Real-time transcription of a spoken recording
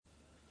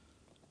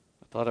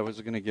Thought I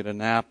was going to get a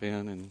nap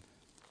in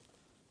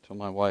until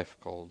my wife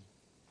called.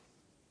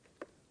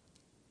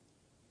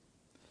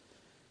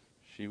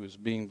 She was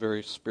being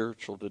very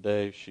spiritual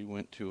today. She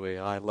went to a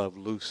I Love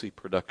Lucy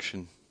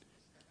production.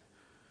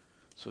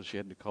 So she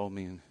had to call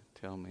me and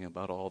tell me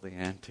about all the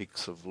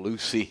antics of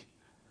Lucy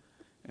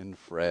and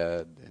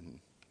Fred. And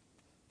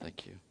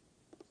thank you.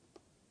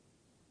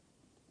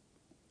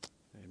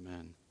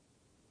 Amen.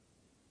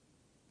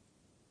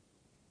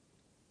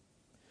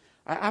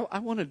 I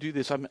want to do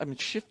this. I'm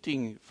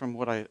shifting from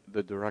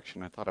the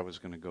direction I thought I was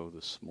going to go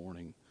this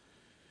morning.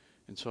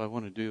 And so I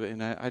want to do it.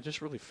 And I just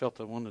really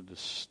felt I wanted to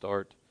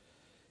start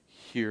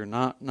here,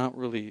 not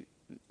really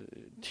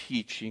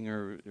teaching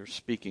or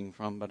speaking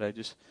from, but I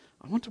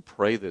want to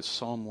pray this,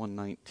 Psalm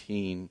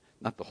 119,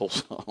 not the whole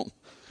psalm.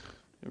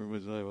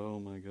 Everybody's like,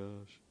 oh my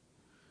gosh.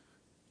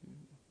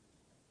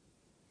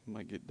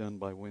 Might get done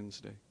by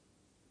Wednesday.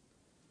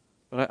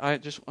 But I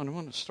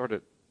want to start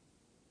at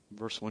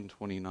verse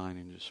 129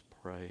 and just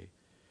pray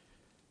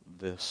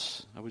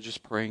this. I was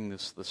just praying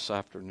this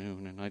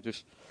afternoon, and I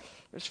just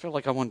felt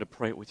like I wanted to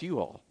pray it with you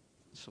all.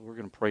 So we're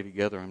going to pray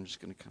together. I'm just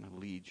going to kind of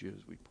lead you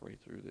as we pray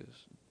through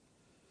this.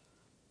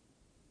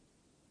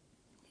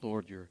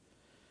 Lord, your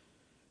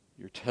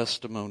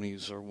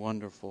testimonies are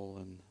wonderful,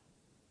 and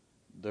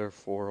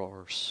therefore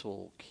our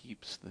soul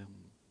keeps them.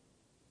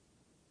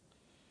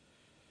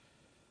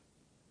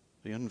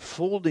 The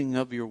unfolding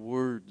of your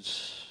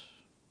words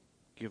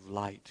give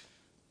light,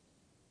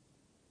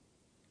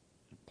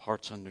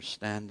 imparts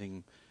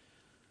understanding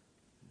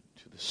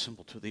to the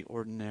simple, to the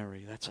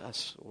ordinary. That's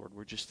us, Lord.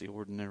 We're just the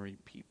ordinary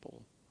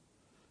people.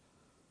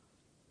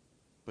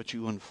 But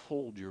you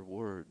unfold your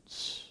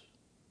words,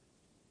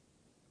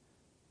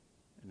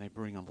 and they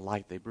bring a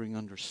light, they bring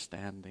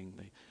understanding,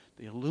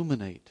 they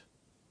illuminate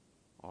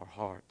our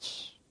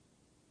hearts.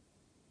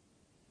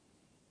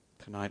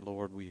 Tonight,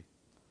 Lord, we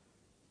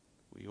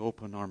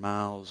open our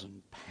mouths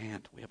and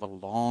pant. We have a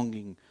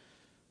longing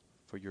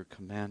for your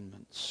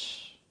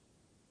commandments.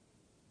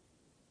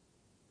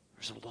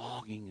 There's a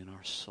longing in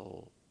our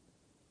soul,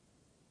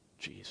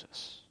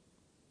 Jesus,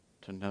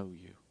 to know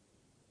you.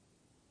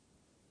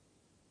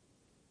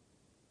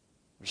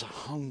 There's a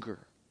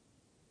hunger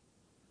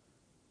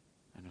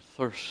and a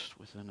thirst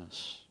within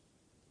us.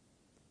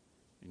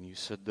 And you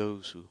said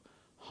those who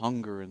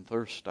hunger and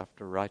thirst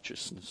after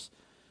righteousness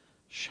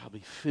shall be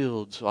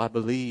filled. So I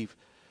believe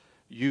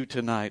you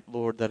tonight,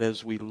 Lord, that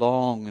as we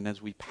long and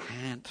as we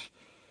pant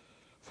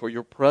for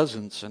your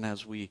presence and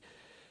as we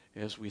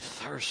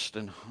thirst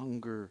and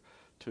hunger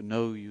to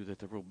know you, that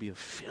there will be a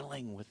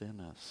filling within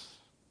us.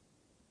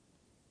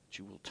 That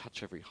you will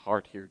touch every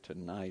heart here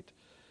tonight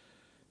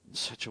in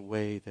such a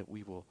way that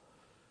we will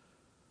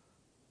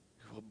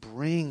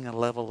bring a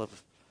level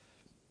of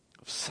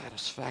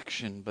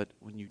satisfaction, but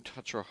when you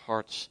touch our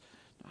hearts,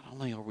 not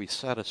only are we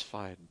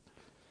satisfied,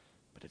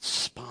 but it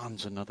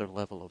spawns another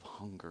level of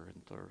hunger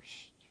and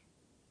thirst.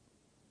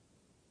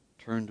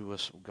 Turn to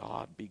us, O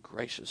God. Be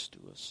gracious to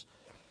us,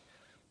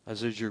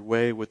 as is your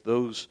way with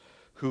those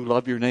who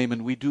love your name,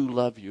 and we do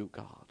love you,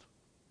 God,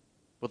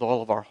 with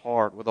all of our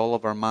heart, with all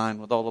of our mind,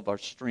 with all of our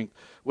strength,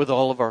 with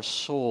all of our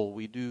soul.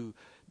 We do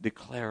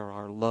declare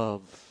our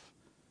love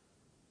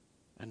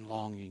and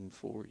longing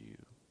for you.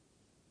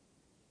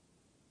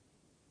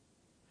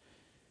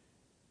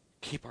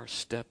 Keep our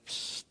steps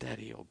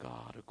steady, O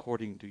God,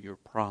 according to your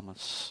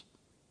promise.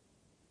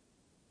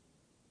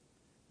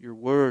 Your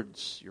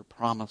words, your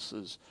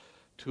promises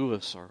to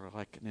us are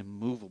like an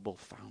immovable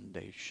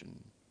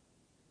foundation.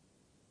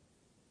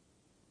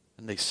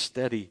 And they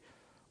steady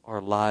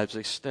our lives.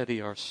 They steady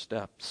our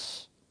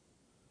steps.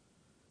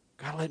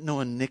 God, let no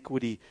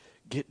iniquity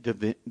get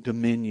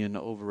dominion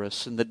over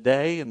us. In the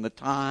day and the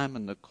time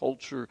and the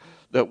culture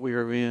that we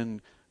are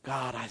in,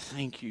 God, I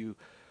thank you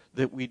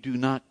that we do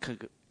not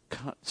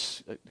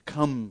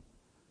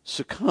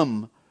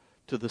succumb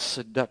to the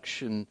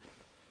seduction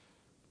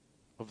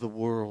of the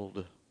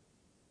world.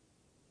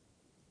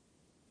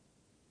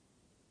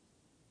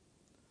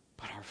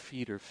 But our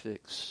feet are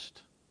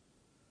fixed.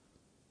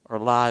 Our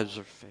lives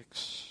are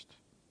fixed.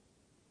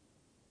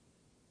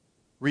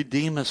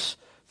 Redeem us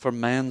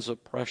from man's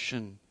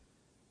oppression,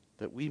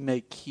 that we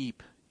may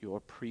keep your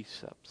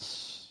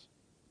precepts.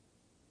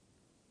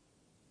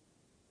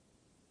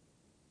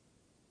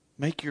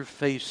 Make your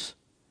face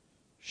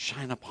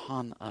shine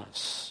upon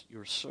us,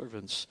 your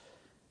servants.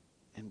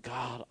 And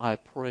God, I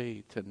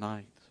pray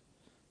tonight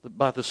that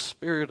by the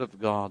Spirit of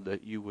God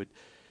that you would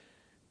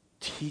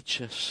teach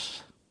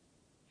us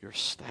your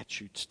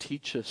statutes,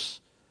 teach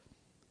us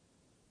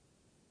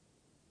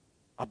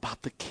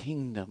about the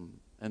kingdom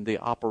and the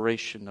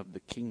operation of the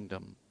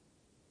kingdom.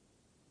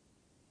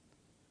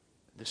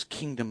 This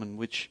kingdom in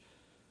which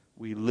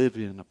we live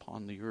in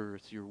upon the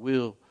earth. Your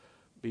will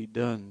be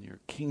done. Your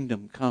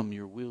kingdom come.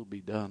 Your will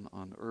be done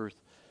on earth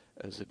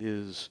as it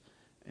is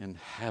in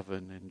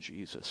heaven, in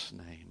Jesus'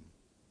 name.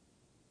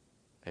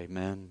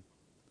 Amen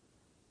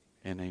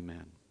and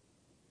amen.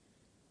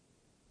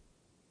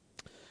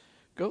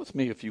 Go with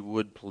me, if you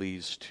would,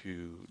 please,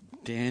 to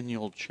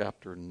Daniel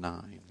chapter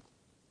 9.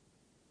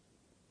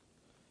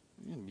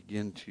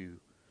 begin to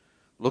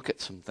look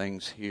at some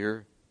things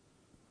here.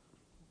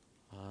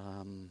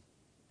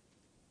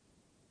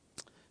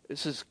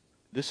 This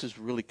is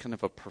really kind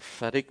of a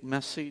prophetic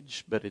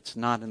message, but it's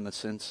not in the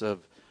sense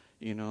of,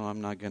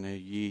 I'm not going to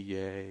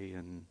yee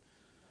and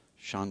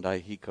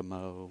shandai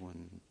hikamo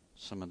and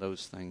some of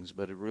those things,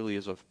 but it really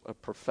is a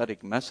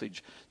prophetic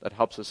message that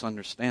helps us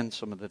understand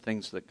some of the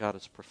things that God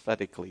is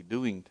prophetically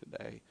doing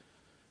today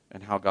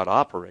and how God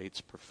operates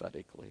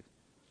prophetically.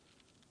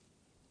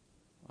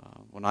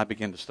 When I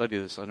began to study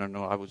this, I don't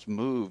know, I was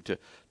moved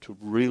to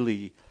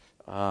really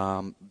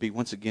be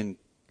once again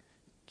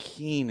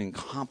keen in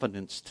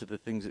confidence to the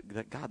things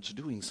that God's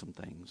doing some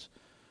things.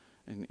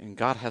 And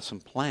God has some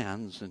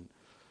plans, and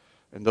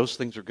those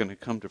things are going to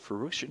come to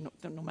fruition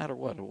no matter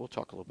what. And we'll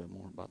talk a little bit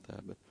more about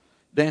that. But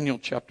Daniel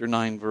chapter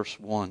 9, verse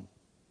 1.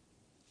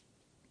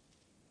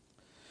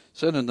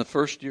 Said, in the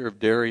first year of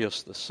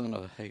Darius, the son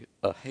of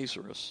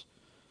Ahasuerus,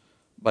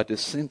 by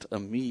descent a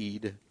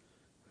Mede,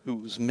 who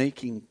was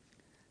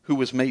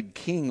made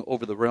king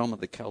over the realm of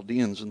the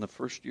Chaldeans in the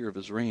first year of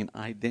his reign,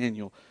 I,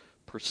 Daniel,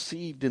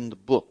 perceived in the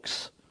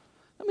books.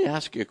 Let me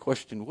ask you a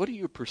question. What are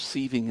you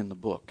perceiving in the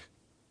book?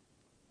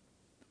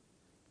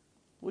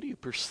 What are you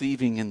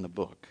perceiving in the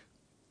book?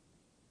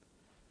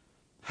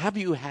 Have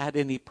you had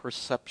any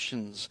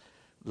perceptions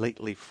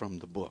lately from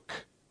the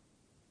book?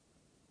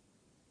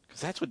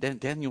 Because that's what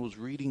Daniel was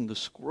reading the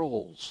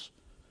scrolls.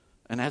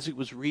 And as he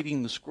was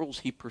reading the scrolls,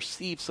 he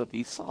perceived something.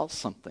 He saw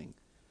something.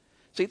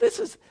 See, this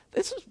is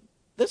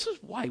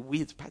why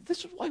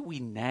we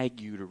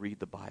nag you to read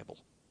the Bible.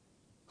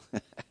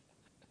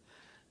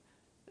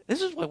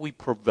 This is why we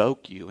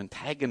provoke you,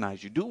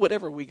 antagonize you, do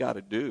whatever we got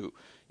to do.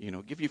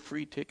 Give you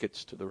free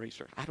tickets to the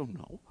racer. I don't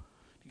know.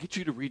 To get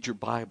you to read your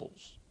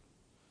Bibles.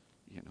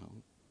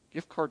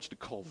 Gift cards to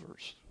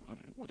Culver's.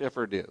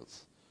 Whatever it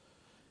is.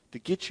 To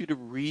get you to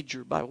read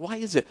your Bible. Why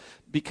is it?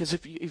 Because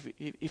if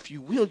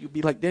you will, you'll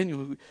be like Daniel,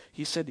 who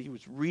he said he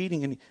was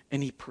reading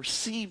and he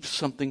perceived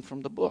something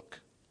from the book.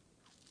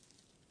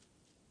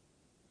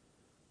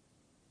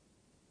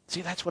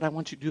 See, that's what I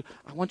want you to do.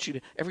 I want you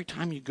to, every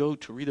time you go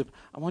to read it,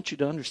 I want you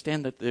to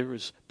understand that there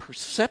is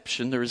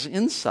perception, there is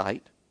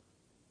insight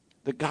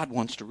that God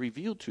wants to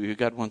reveal to you,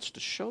 God wants to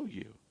show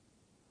you.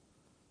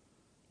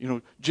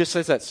 Just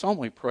as that psalm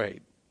we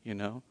prayed,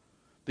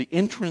 the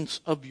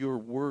entrance of your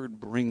word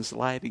brings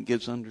light and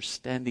gives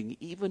understanding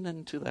even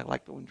into that,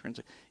 like the one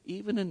translation,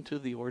 even into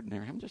the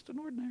ordinary. I'm just an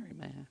ordinary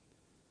man.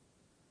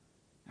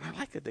 And I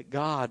like it that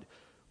God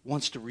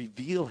wants to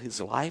reveal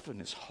his life and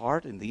his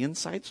heart and the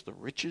insights, the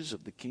riches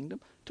of the kingdom,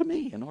 to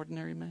me, an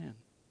ordinary man.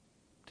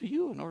 To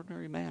you, an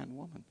ordinary man,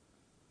 woman.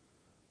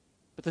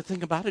 But the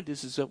thing about it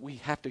is that we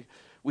have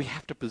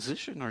to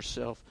position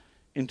ourselves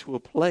into a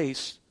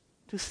place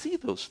to see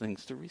those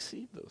things, to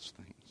receive those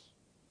things.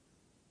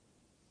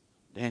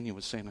 Daniel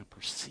was saying, I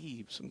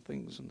perceive some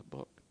things in the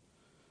book.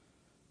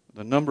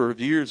 The number of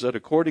years that,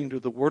 according to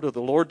the word of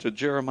the Lord to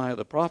Jeremiah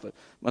the prophet,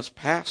 must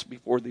pass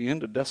before the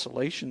end of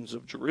desolations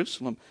of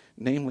Jerusalem,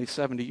 namely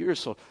 70 years.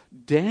 So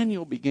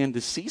Daniel began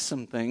to see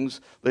some things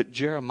that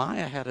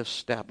Jeremiah had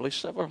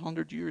established several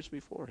hundred years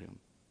before him.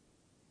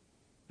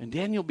 And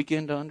Daniel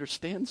began to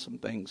understand some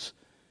things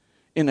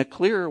in a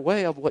clearer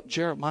way of what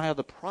Jeremiah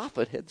the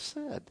prophet had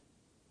said.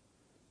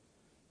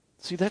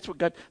 See, that's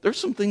what there's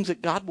some things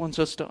that God wants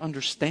us to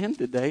understand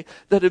today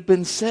that have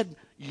been said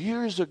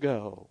years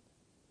ago.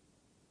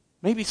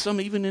 Maybe some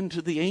even into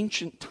the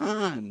ancient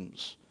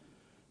times.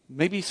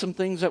 Maybe some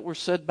things that were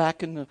said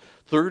back in the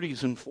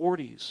 30s and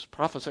 40s,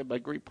 prophesied by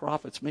great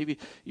prophets. Maybe,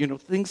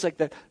 things like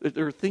that.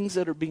 There are things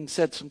that are being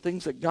said, some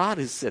things that God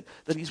has said,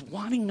 that he's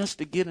wanting us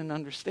to get and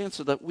understand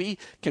so that we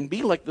can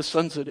be like the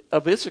sons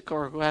of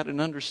Issachar who had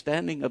an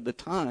understanding of the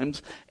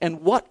times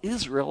and what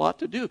Israel ought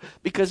to do.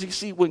 Because you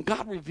see, when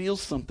God reveals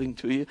something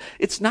to you,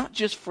 it's not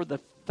just for the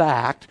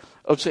fact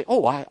of saying,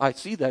 oh, I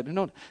see that.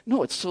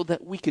 No, it's so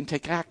that we can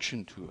take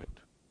action to it.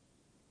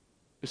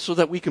 It's so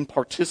that we can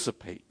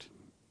participate.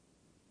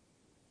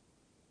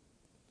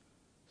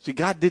 See,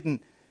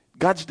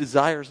 God's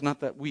desire is not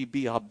that we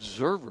be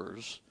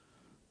observers,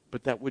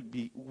 but that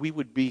we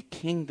would be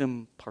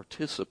kingdom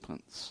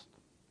participants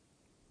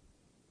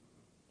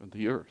of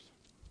the earth.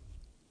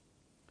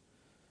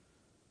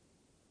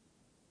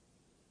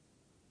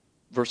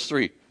 Verse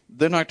 3,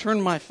 then I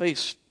turned my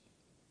face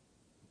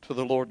to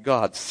the Lord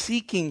God,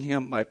 seeking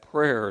him by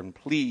prayer and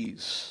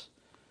pleas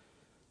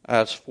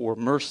as for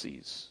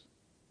mercies.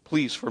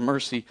 Pleas for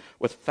mercy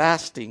with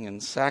fasting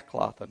and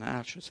sackcloth and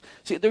ashes.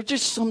 See, there are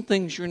just some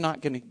things you're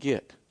not going to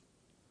get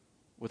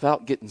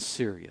without getting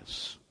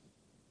serious.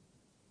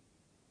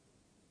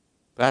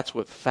 That's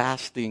what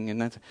fasting,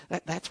 and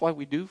that's why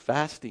we do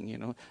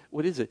fasting.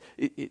 What is it?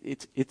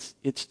 It's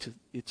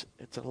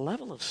a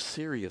level of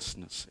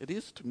seriousness. It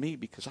is to me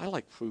because I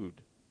like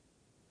food,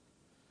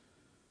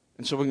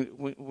 and so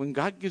when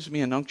God gives me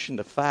an unction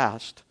to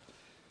fast,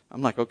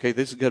 I'm like, okay,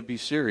 this is going to be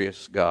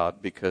serious,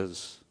 God,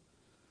 because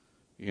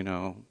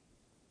I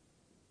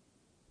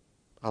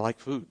like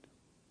food.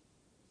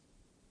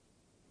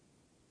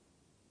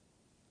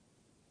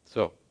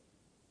 So,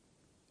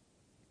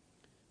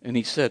 And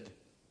he said,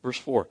 verse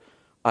 4,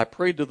 I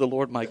prayed to the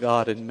Lord my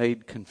God and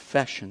made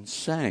confession,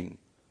 saying,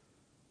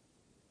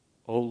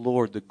 O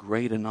Lord, the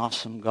great and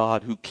awesome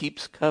God, who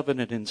keeps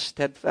covenant and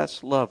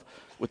steadfast love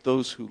with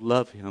those who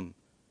love him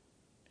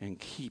and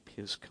keep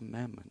his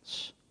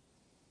commandments.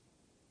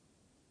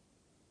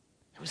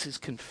 It was his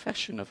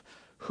confession of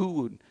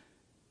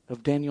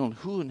Daniel, and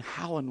who and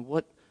how and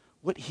what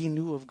he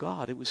knew of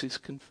God. It was his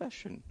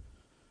confession.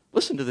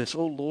 Listen to this.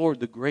 O Lord,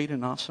 the great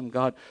and awesome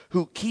God,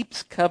 who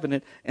keeps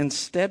covenant and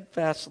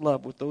steadfast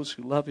love with those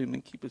who love him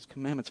and keep his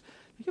commandments.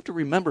 You have to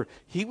remember,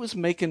 he was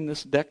making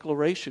this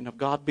declaration of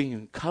God being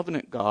a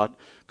covenant God,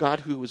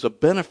 God who was a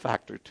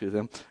benefactor to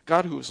them,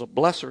 God who was a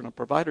blesser and a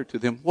provider to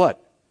them.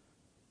 What?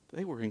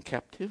 They were in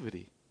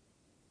captivity.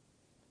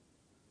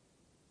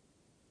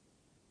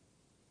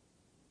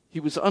 He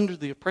was under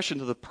the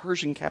oppression of the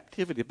Persian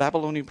captivity,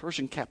 Babylonian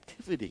Persian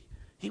captivity.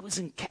 He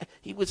wasn't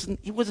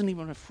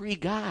even a free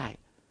guy.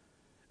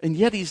 And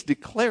yet he's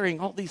declaring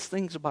all these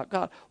things about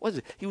God. What is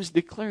it? He was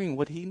declaring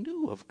what he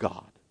knew of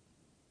God.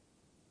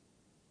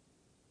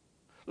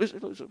 Let's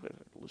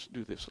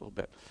do this a little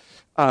bit.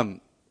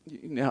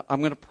 Now, I'm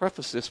going to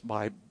preface this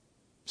by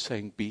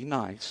saying, be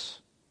nice,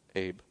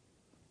 Abe.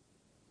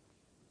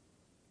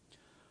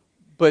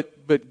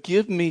 But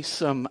give me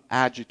some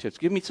adjectives.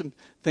 Give me some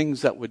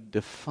things that would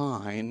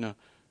define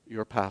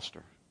your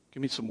pastor.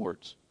 Give me some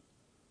words.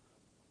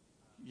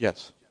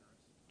 Yes.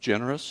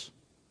 Generous.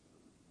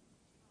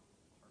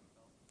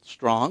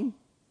 Strong.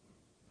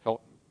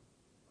 Help.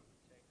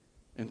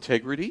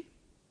 Integrity.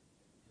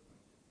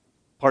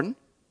 Pardon?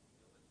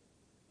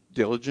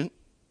 Diligent.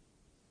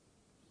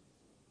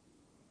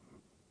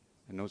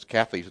 I know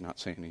Kathy's not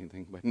saying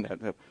anything,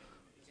 but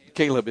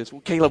Caleb is.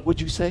 Well, Caleb,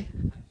 what'd you say?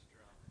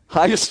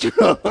 High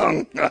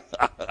strung.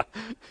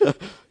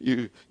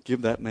 You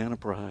give that man a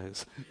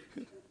prize.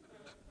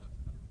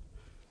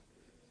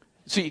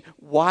 See,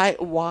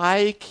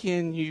 why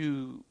can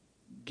you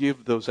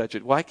give those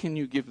adjectives? Why can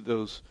you give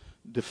those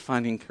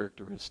defining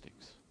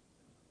characteristics?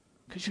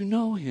 Because you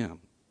know him.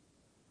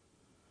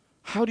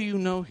 How do you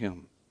know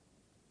him?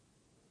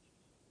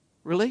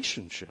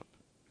 Relationship.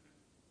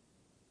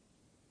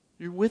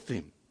 You're with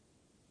him.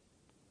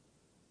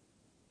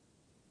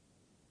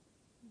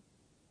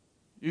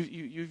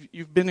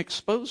 You've been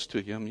exposed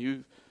to him.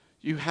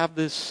 You have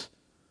this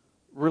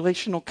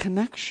relational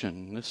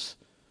connection. This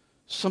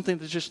something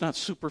that's just not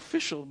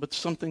superficial, but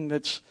something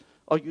that's,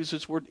 I'll use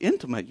this word,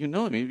 intimate. You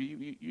know him.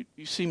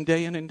 You see him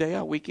day in and day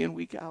out, week in,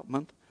 week out,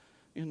 month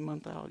in,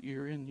 month out,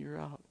 year in, year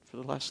out for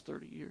the last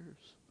 30 years.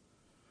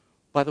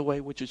 By the way,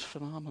 which is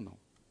phenomenal.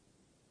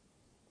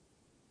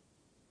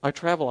 I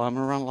travel. I'm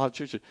around a lot of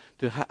churches.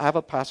 To have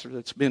a pastor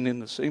that's been in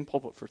the same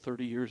pulpit for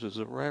 30 years is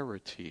a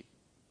rarity.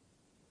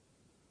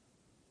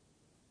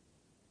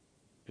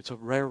 It's a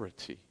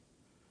rarity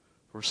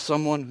for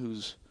someone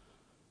who's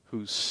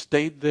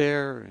stayed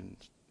there and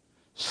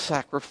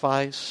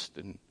sacrificed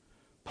and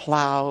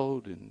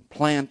plowed and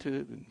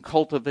planted and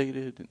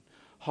cultivated and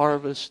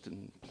harvested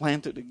and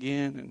planted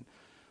again and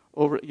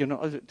over.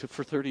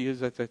 For 30 years,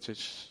 that's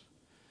just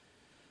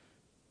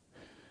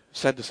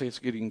sad to say. It's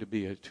getting to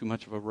be too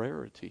much of a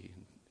rarity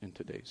in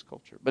today's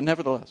culture. But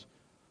nevertheless,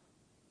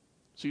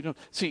 so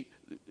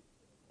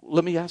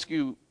let me ask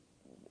you,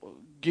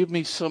 give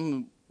me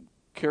some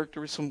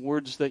characteristics, some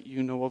words that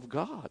you know of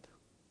God.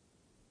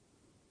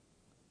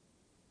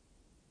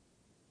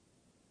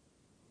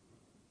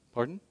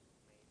 Pardon?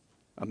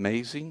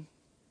 Amazing.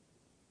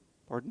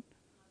 Pardon?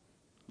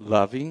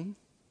 Loving.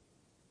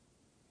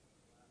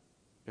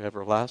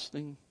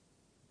 Everlasting.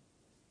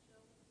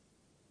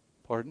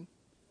 Pardon?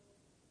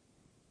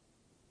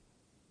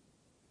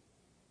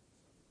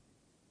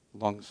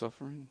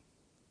 Long-suffering.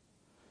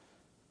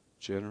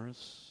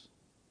 Generous.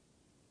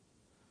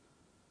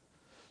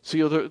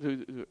 See,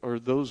 are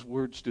those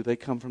words, do they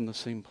come from the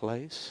same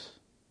place?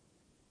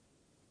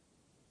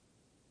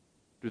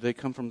 Do they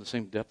come from the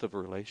same depth of a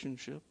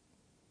relationship?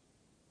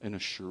 And a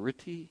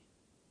surety?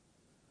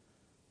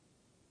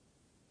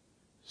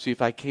 See,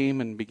 if I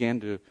came and began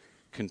to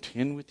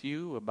contend with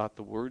you about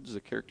the words, the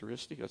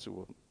characteristic, I said,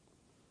 well,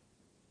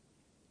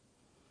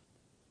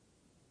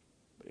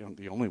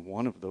 the only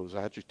one of those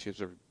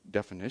adjectives or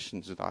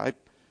definitions that I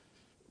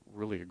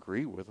really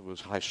agree with was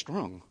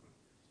high-strung.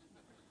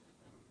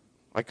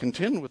 I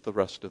contend with the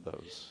rest of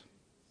those.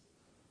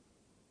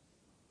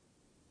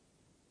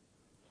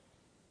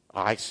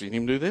 I seen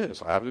him do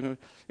this.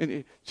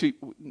 See,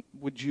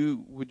 would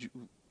you,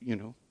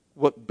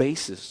 what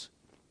basis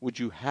would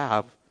you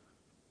have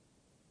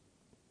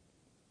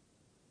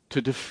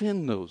to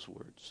defend those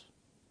words?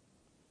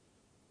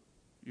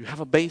 You have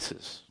a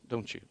basis,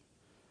 don't you?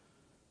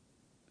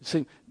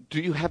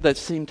 Do you have that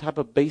same type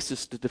of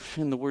basis to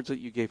defend the words that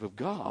you gave of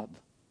God?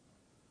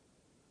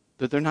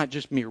 That they're not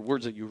just mere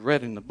words that you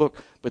read in the book,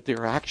 but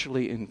they're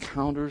actually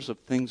encounters of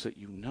things that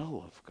you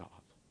know of God.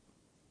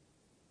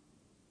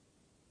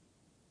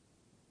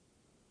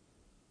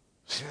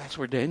 See, that's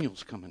where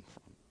Daniel's coming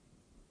from.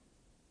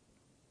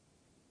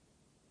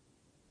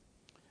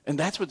 And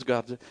that's what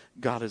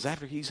God is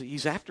after.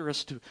 He's after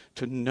us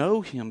to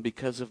know him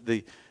because of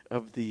the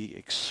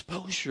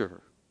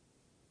exposure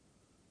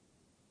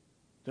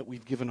that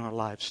we've given our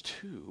lives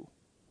to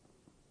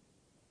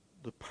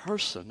the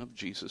person of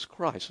Jesus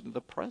Christ and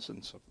the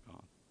presence of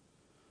God.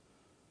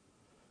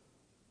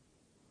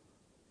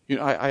 You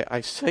know,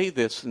 I say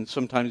this, and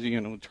sometimes,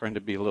 trying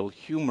to be a little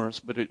humorous,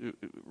 but it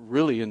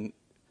really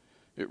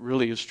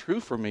is true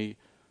for me.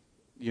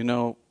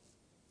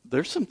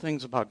 There's some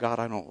things about God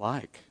I don't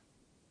like.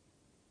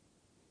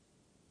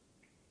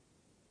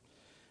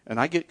 And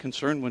I get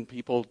concerned when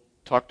people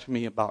talk to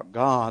me about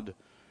God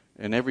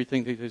and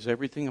everything. There's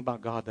everything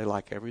about God. They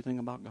like everything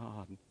about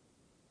God.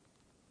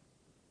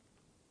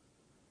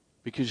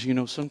 Because,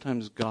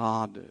 sometimes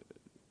God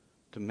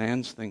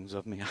demands things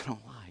of me I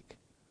don't like.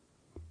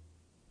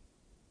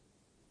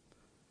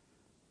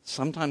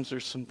 Sometimes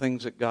there's some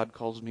things that God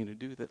calls me to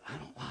do that I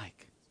don't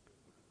like.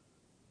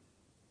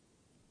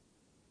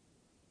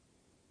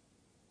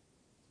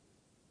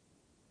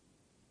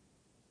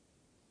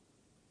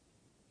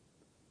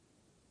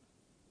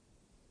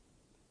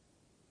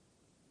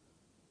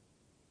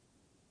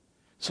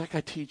 It's like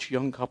I teach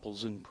young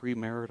couples in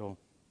premarital.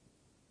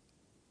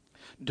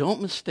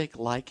 Don't mistake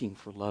liking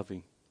for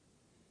loving.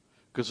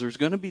 Because there's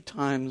going to be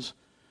times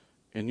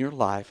in your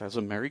life as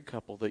a married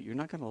couple that you're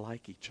not going to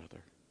like each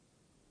other.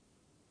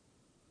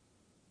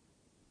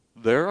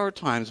 There are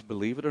times,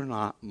 believe it or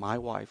not, my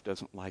wife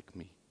doesn't like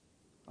me.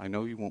 I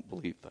know you won't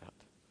believe that.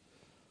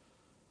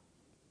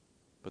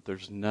 But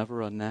there's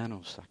never a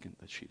nanosecond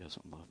that she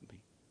doesn't love me.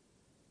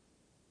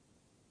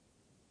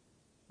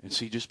 And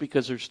see, just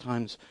because there's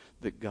times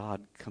that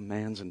God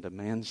commands and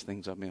demands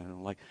things of me I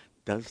don't like,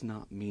 does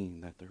not mean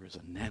that there is a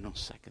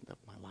nanosecond of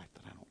my life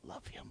that I don't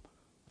love him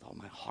with all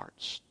my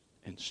heart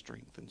and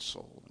strength and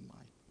soul and might.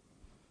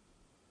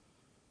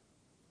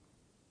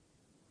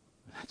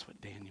 And that's what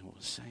Daniel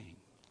was saying.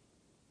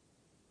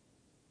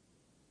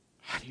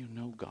 How do you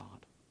know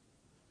God?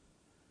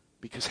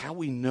 Because how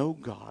we know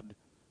God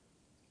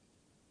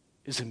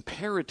is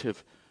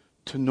imperative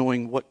to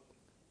knowing what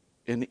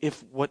and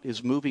if what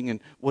is moving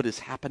and what is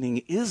happening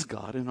is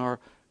God in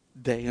our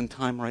day and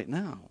time right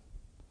now.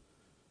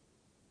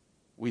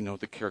 We know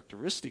the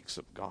characteristics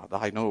of God.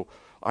 I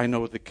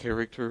know the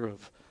character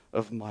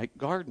of Mike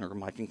Gardner,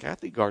 Mike and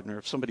Kathy Gardner.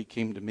 If somebody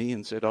came to me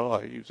and said, "Oh,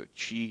 he was a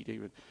cheat. He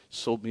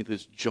sold me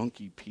this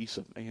junky piece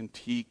of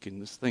antique, and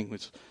this thing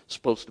was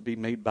supposed to be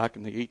made back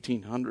in the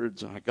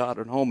 1800s, and I got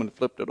it home and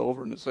flipped it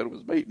over, and it said it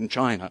was made in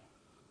China."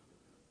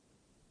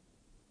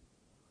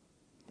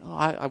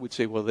 I would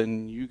say, well,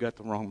 then you got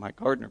the wrong Mike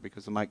Gardner,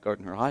 because the Mike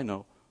Gardner I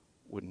know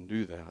wouldn't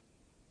do that.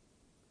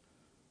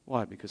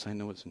 Why? Because I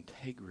know his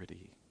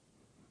integrity.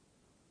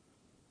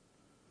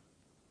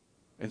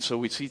 And so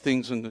we see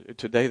things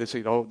today that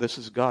say, "Oh, this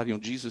is God."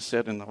 Jesus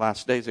said in the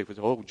last days, they would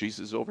say, "Oh,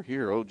 Jesus is over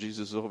here. Oh,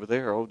 Jesus is over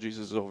there. Oh,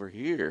 Jesus is over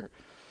here."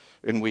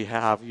 And we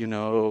have,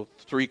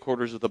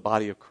 3/4 of the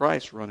body of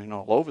Christ running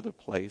all over the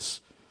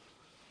place.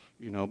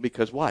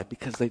 Because why?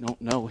 Because they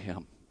don't know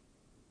him.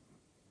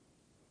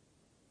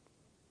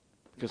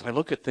 Because I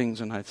look at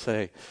things and I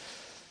say,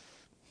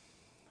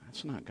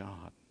 that's not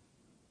God.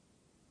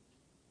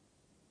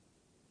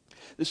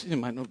 Let's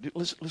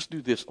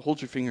do this.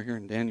 Hold your finger here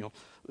in Daniel.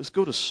 Let's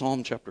go to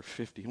Psalm chapter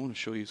 50. I want to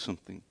show you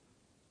something.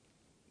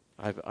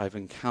 I've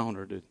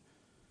encountered it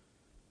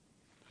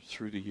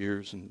through the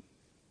years and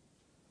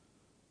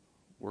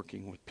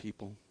working with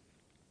people.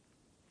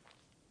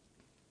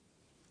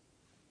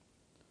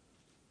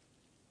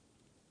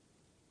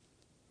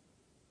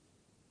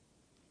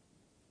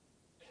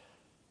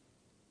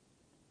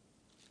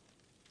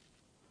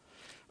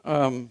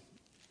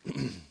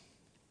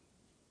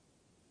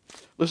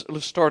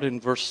 Let's start in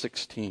verse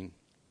 16.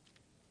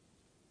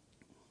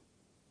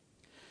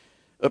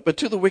 But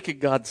to the wicked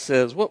God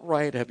says, "What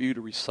right have you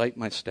to recite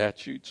my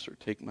statutes or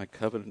take my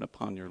covenant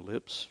upon your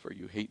lips? For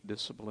you hate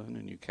discipline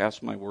and you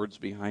cast my words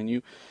behind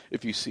you.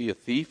 If you see a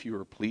thief, you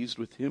are pleased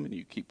with him, and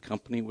you keep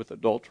company with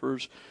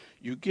adulterers.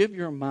 You give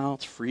your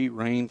mouth free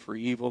rein for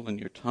evil, and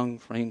your tongue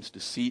frames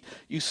deceit.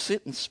 You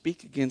sit and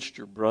speak against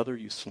your brother.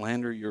 You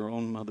slander your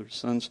own mother's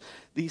sons.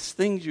 These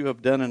things you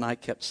have done, and I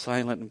kept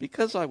silent. And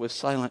because I was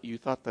silent, you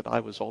thought that I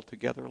was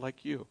altogether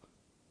like you."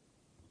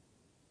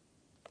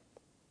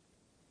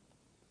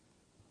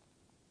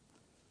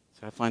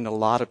 I find a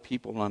lot of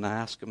people, when I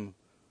ask them,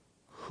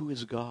 who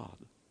is God?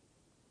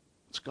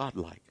 What's God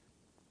like?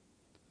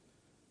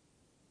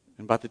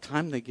 And by the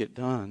time they get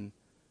done,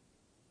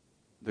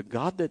 the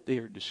God that they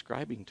are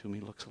describing to me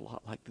looks a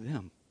lot like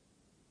them.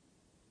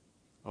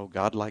 Oh,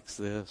 God likes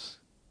this.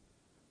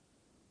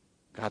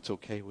 God's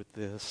okay with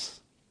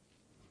this.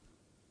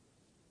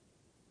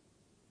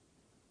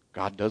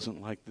 God doesn't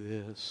like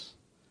this.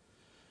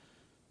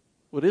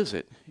 What is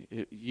it?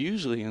 It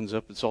usually ends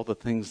up, it's all the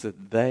things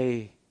that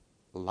they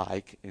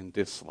like and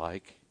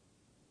dislike.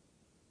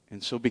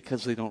 And so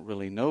because they don't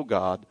really know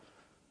God,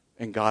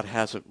 and God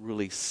hasn't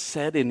really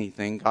said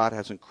anything, God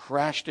hasn't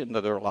crashed into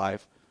their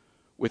life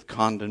with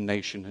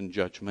condemnation and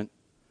judgment,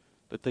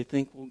 that they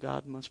think, well,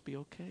 God must be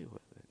okay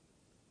with it.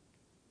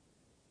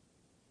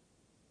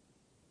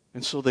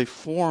 And so they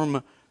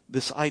form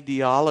this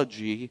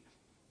ideology,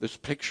 this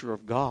picture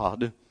of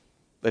God,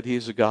 that he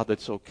is a God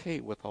that's okay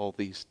with all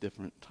these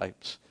different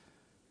types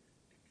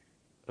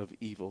of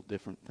evil,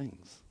 different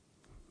things.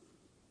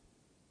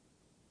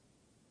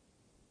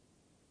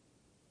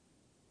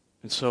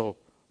 And so,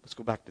 let's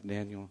go back to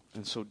Daniel.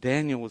 And so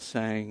Daniel was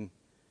saying,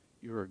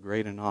 you're a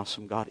great and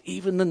awesome God.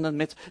 Even in the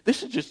midst,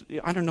 this is just,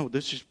 I don't know,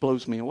 this just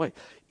blows me away.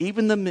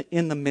 Even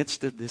in the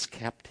midst of this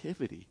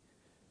captivity,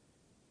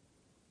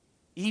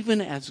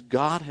 even as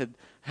God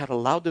had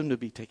allowed them to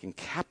be taken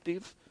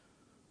captive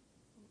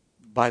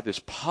by this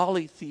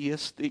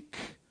polytheistic,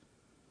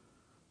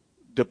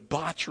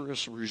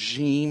 debaucherous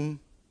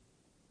regime,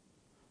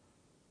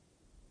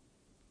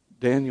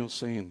 Daniel's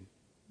saying,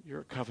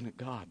 you're a covenant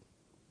God.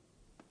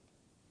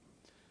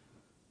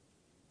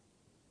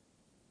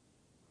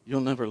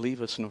 You'll never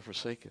leave us nor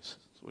forsake us.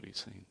 That's what he's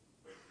saying.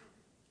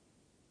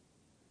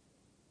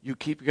 You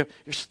keep you're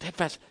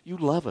steadfast. You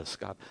love us,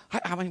 God.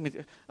 I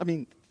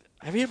mean,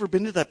 have you ever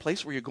been to that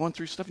place where you're going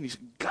through stuff and you say,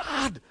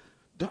 God,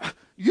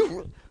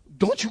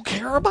 don't you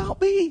care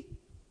about me?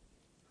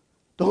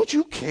 Don't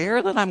you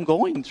care that I'm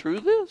going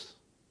through this?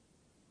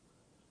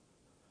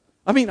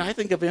 I mean, I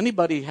think if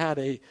anybody had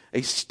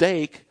a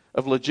stake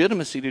of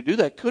legitimacy to do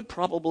that, could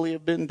probably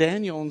have been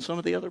Daniel and some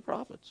of the other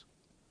prophets,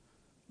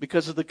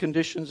 because of the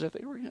conditions that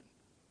they were in.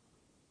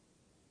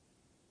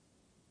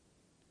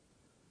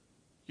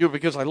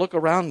 Because I look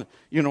around,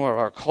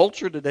 our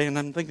culture today, and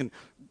I'm thinking,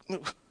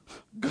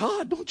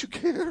 God, don't you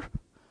care?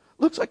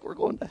 Looks like we're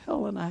going to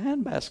hell in a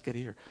handbasket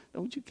here.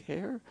 Don't you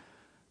care?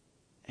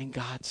 And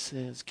God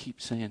says,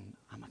 keep saying,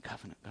 I'm a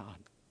covenant God.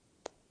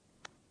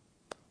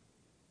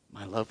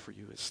 My love for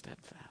you is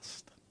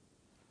steadfast.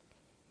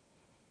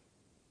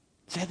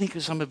 See, I think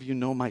some of you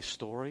know my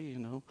story,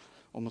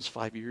 almost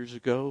 5 years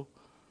ago.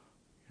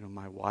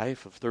 My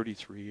wife of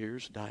 33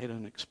 years died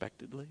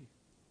unexpectedly,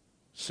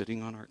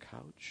 sitting on our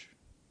couch.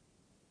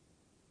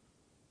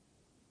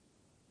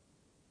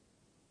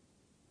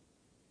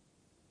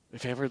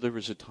 If ever there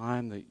was a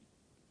time that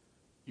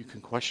you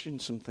can question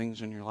some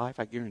things in your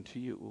life, I guarantee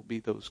you it will be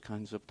those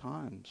kinds of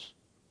times.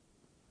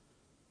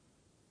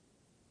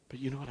 But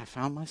you know what? I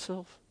found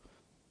myself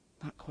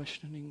not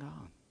questioning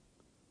God.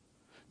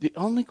 The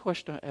only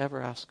question I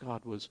ever asked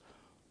God was,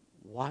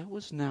 why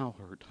was now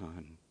her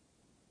time?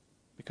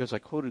 Because I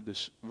quoted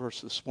this verse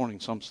this morning,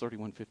 Psalms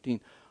 31:15.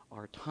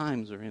 Our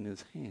times are in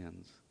his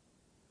hands.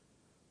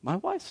 My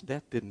wife's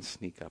death didn't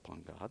sneak up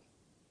on God.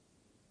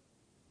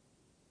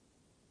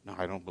 Now,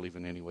 I don't believe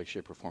in any way,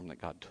 shape, or form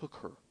that God took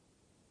her.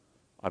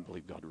 I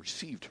believe God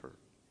received her.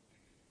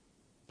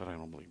 But I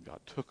don't believe God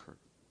took her.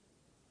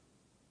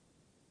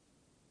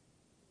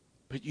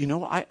 But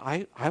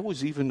I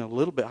was even a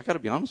little bit, I got to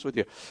be honest with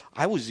you,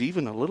 I was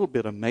even a little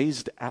bit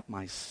amazed at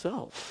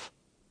myself.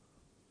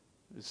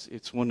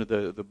 It's one of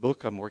the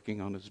book I'm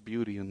working on is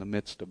Beauty in the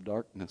Midst of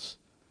Darkness.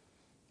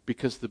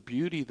 Because the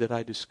beauty that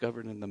I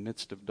discovered in the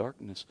midst of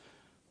darkness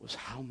was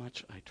how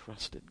much I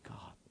trusted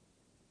God.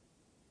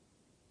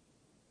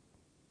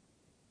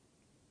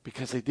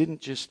 Because they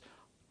didn't just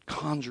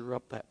conjure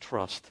up that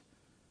trust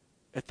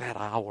at that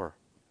hour.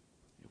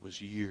 It was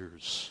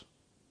years.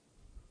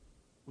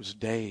 It was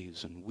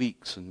days and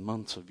weeks and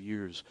months of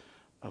years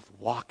of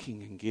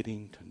walking and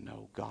getting to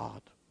know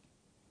God.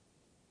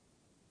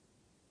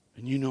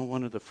 And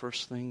one of the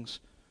first things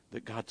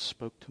that God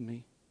spoke to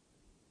me?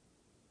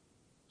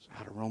 It's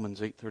out of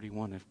Romans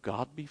 8:31. If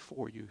God be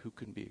for you, who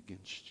can be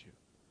against you?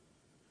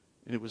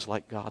 And it was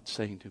like God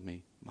saying to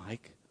me,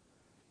 Mike,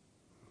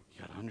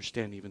 you got to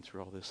understand even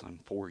through all this, I'm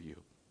for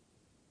you.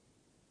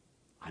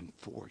 I'm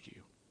for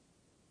you.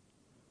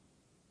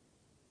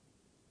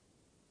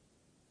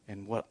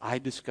 And what I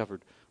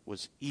discovered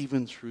was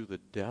even through the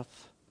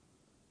death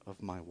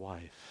of my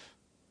wife,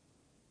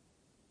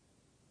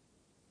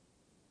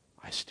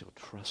 I still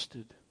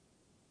trusted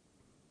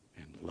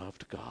and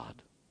loved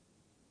God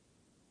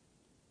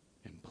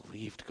and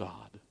believed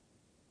God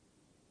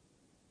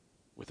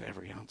with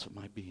every ounce of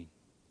my being.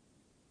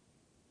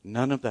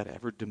 None of that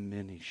ever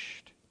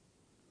diminished.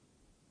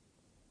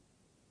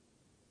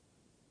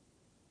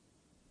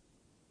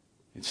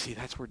 And see,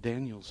 that's where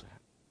Daniel's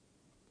at.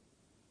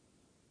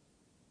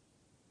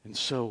 And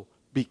so,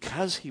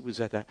 because he was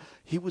at that,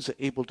 he was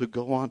able to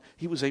go on.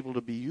 He was able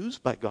to be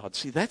used by God.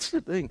 See, that's the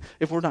thing.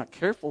 If we're not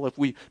careful, if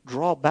we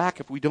draw back,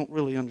 if we don't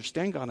really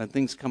understand God and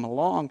things come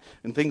along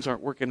and things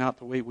aren't working out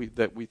the way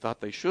that we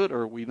thought they should,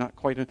 or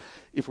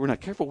if we're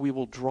not careful, we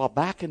will draw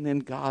back, and then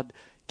God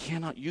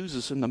cannot use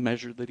us in the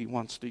measure that he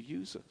wants to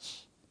use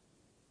us.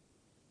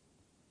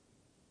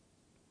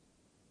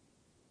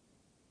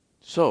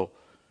 So,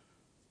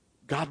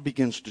 God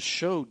begins to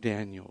show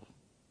Daniel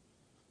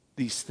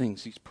these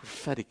things, these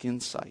prophetic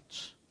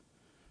insights.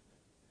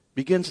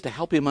 Begins to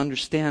help him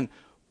understand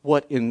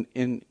what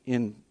in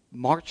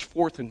March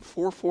 4th and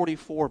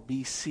 444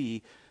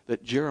 BC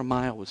that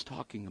Jeremiah was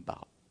talking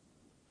about.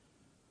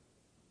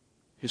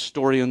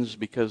 Historians,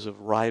 because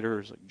of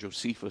writers like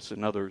Josephus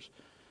and others,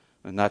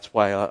 and that's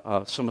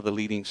why some of the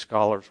leading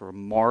scholars will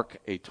mark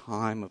a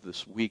time of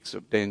this weeks,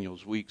 of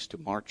Daniel's weeks, to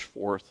March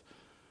 4th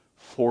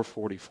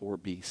 444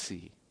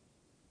 BC.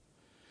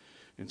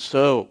 And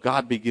so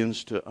God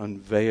begins to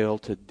unveil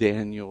to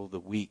Daniel the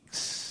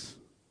weeks.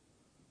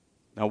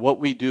 Now what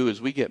we do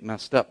is we get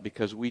messed up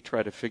because we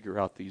try to figure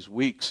out these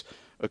weeks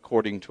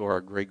according to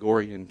our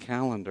Gregorian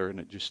calendar, and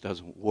it just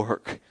doesn't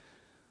work.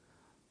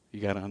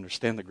 You got to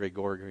understand the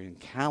Gregorian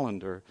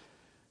calendar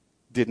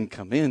didn't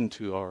come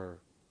into our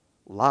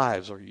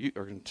lives or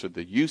into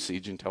the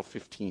usage until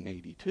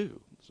 1582.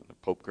 So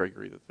Pope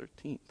Gregory the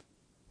 13th.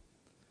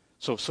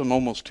 So some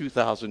almost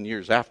 2,000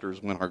 years after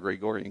is when our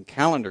Gregorian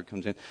calendar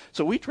comes in.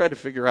 So we try to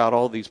figure out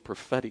all these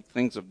prophetic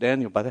things of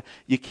Daniel. But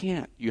you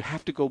can't. You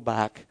have to go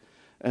back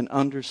and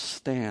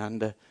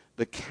understand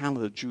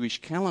the Jewish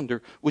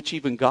calendar, which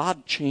even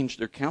God changed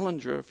their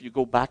calendar. If you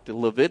go back to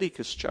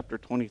Leviticus chapter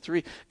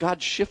 23,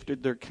 God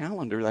shifted their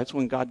calendar. That's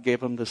when God gave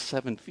them the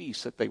 7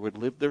 feasts, that they would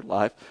live their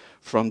life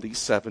from these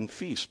 7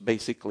 feasts,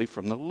 basically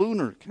from the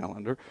lunar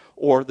calendar.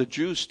 Or the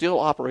Jews still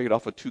operate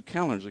off of 2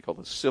 calendars. They call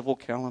the civil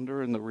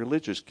calendar and the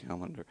religious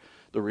calendar.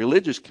 The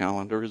religious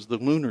calendar is the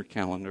lunar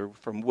calendar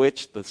from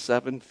which the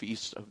 7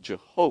 feasts of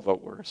Jehovah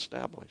were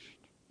established.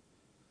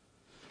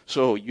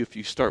 So if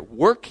you start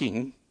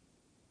working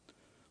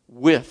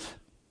with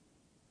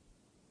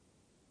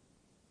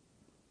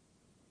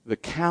the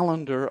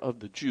calendar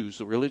of the Jews,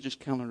 the religious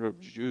calendar of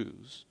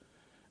Jews,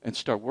 and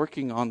start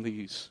working on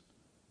these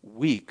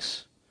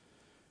weeks,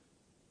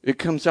 it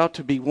comes out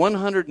to be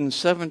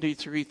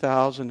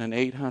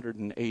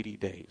 173,880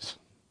 days.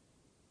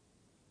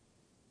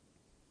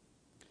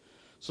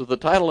 So the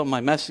title of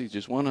my message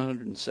is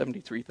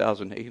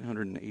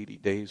 173,880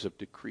 Days of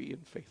Decree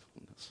and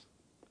Faithfulness.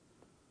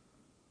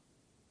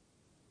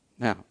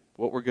 Now,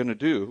 what we're going to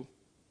do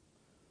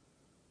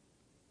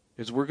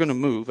is we're going to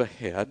move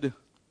ahead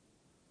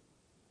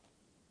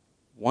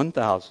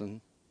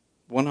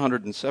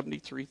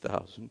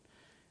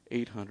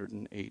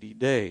 173,880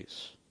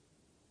 days.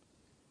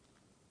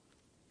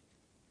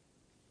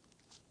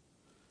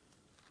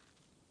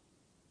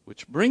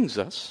 Which brings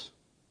us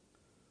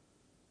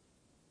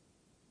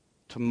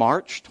to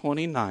March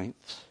 29th,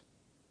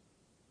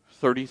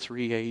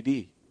 33 AD.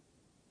 You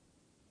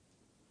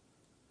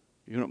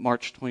know,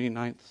 March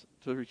 29th,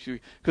 33.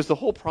 Because the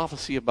whole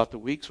prophecy about the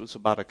weeks was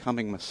about a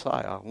coming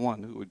Messiah,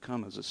 one who would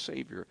come as a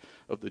savior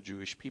of the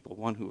Jewish people,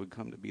 one who would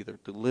come to be their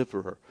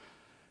deliverer.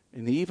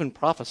 And he even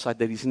prophesied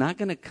that he's not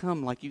going to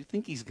come like you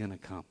think he's going to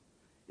come.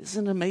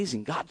 Isn't it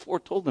amazing? God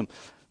foretold them,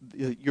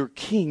 your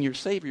king, your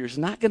savior, is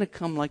not going to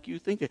come like you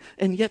think it.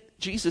 And yet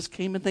Jesus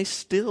came and they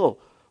still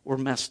were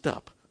messed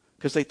up,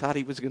 because they thought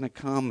he was going to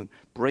come and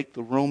break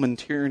the Roman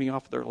tyranny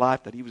off their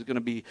life, that he was going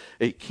to be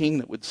a king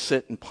that would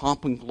sit in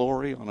pomp and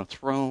glory on a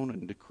throne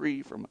and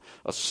decree from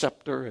a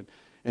scepter.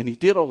 And he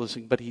did all those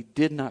things, but he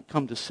did not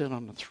come to sit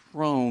on the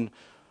throne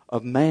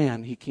of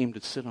man. He came to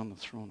sit on the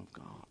throne of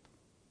God.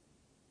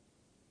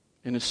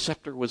 And his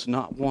scepter was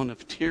not one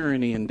of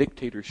tyranny and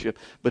dictatorship,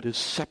 but his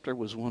scepter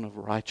was one of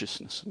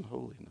righteousness and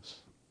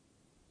holiness.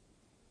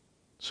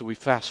 So we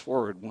fast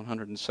forward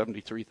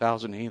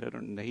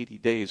 173,880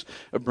 days.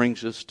 It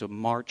brings us to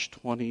March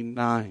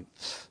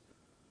 29th,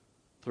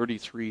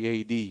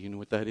 33 AD. You know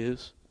what that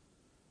is?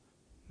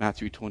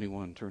 Matthew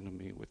 21. Turn to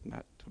me with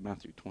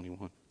Matthew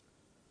 21.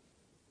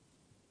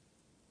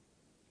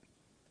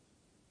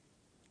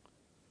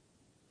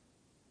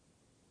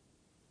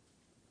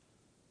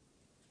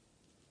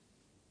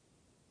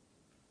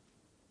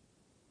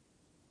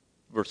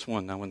 Verse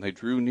 1. Now when they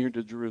drew near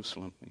to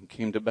Jerusalem and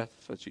came to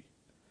Bethphage,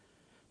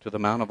 to the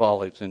Mount of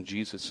Olives, and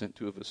Jesus sent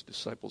 2 of his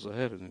disciples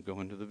ahead and go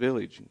into the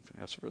village and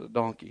ask for the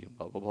donkey, and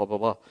blah, blah, blah, blah,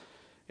 blah.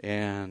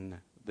 And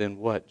then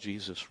what?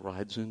 Jesus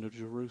rides into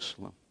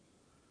Jerusalem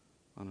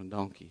on a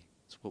donkey.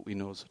 It's what we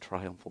know as a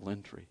triumphal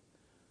entry.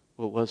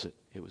 What was it?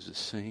 It was the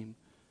same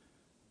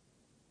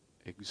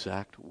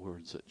exact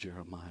words that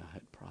Jeremiah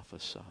had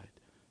prophesied,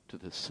 to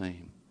the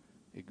same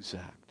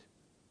exact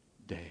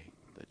day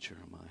that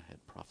Jeremiah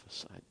had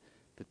prophesied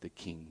that the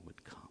king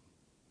would come.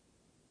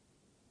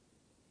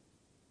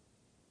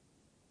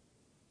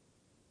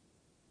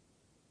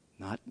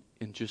 Not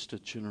in just a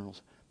general,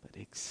 but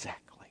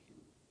exactly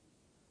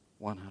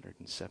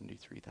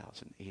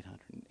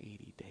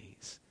 173,880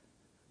 days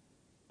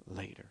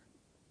later,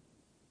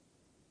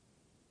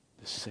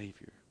 the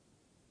Savior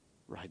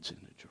rides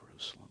into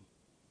Jerusalem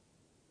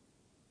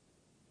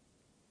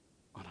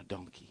on a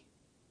donkey.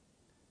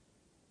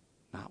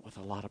 Not with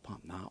a lot of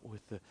pomp, not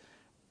with the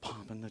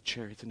pomp and the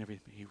chariots and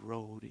everything. He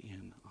rode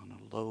in on a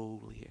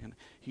lowly, and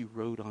he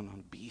rode on a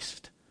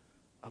beast,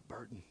 a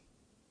burden.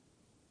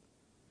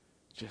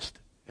 Just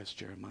as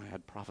Jeremiah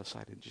had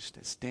prophesied, and just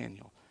as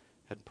Daniel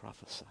had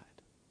prophesied.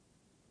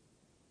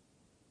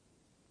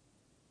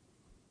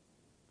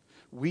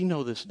 We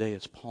know this day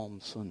as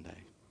Palm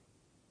Sunday.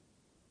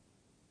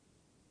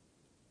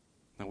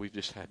 Now we've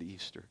just had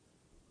Easter.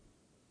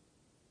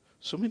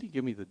 Somebody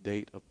give me the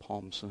date of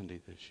Palm Sunday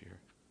this year.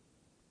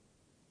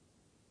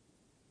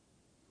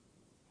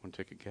 Want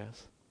to take a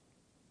guess?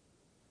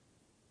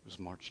 It was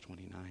March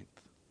 29th.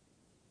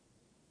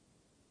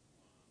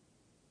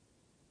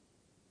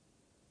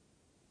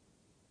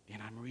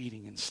 And I'm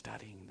reading and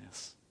studying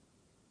this.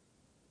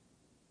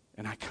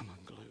 And I come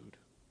unglued.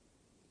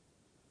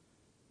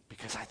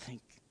 Because I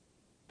think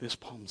this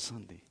Palm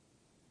Sunday,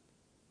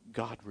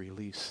 God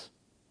release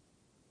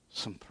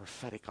some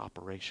prophetic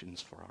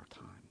operations for our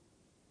time.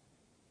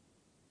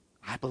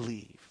 I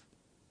believe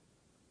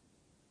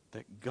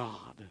that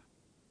God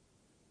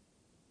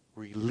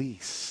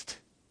released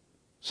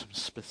some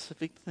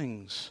specific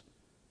things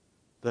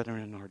that are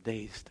in our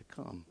days to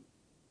come.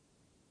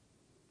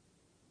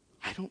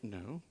 I don't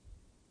know.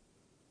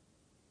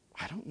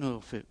 I don't know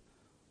if it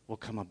will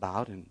come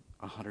about in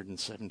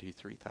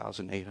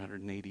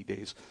 173,880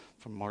 days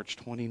from March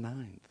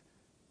 29th.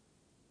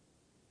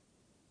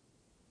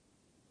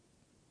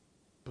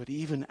 But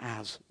even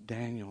as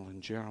Daniel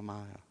and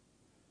Jeremiah,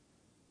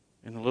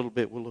 in a little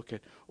bit we'll look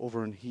at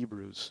over in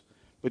Hebrews,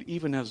 but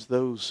even as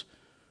those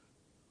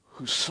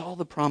who saw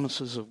the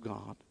promises of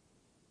God,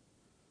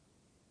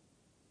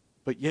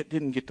 but yet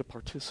didn't get to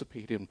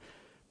participate in,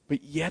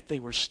 but yet they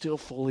were still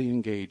fully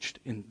engaged.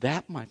 And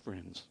that, my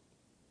friends,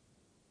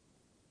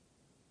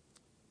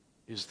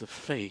 is the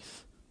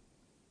faith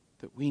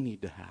that we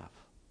need to have.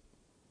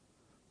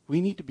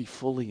 We need to be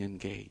fully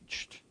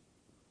engaged.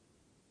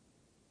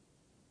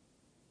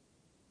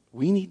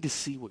 We need to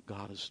see what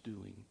God is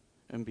doing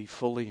and be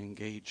fully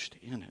engaged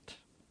in it.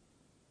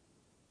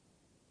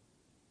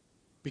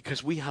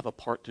 Because we have a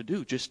part to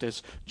do, just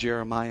as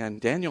Jeremiah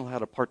and Daniel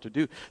had a part to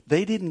do.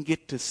 They didn't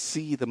get to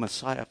see the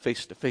Messiah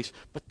face to face,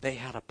 but they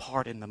had a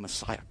part in the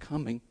Messiah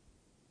coming.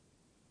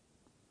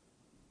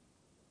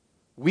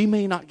 We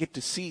may not get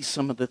to see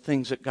some of the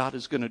things that God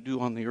is going to do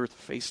on the earth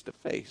face to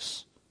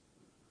face.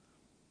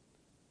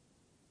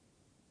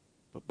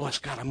 But bless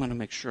God, I'm going to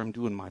make sure I'm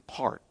doing my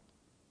part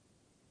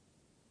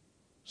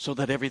so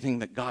that everything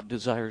that God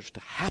desires to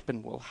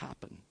happen will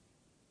happen.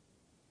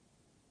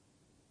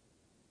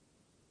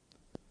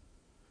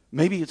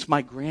 Maybe it's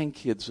my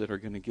grandkids that are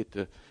going to get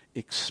to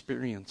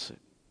experience it.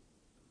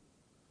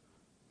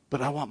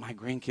 But I want my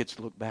grandkids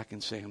to look back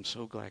and say, I'm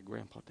so glad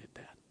Grandpa did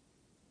that.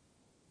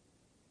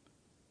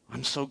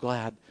 I'm so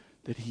glad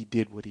that he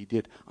did what he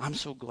did. I'm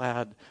so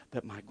glad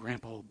that my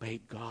grandpa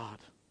obeyed God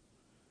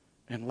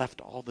and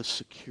left all the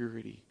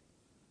security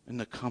and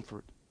the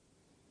comfort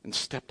and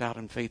stepped out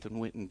in faith and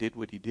went and did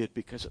what he did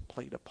because it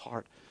played a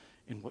part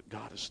in what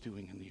God is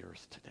doing in the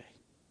earth today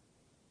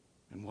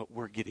and what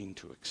we're getting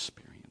to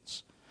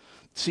experience.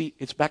 See,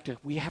 it's back to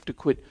we have to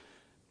quit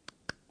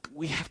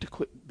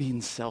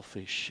being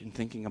selfish and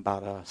thinking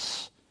about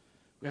us.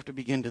 We have to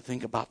begin to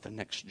think about the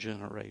next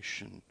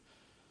generation.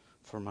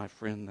 For my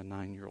friend, the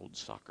 9-year-old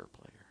soccer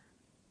player.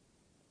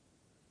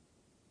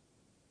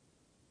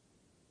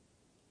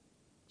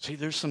 See,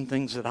 there's some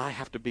things that I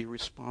have to be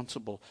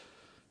responsible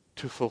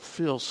to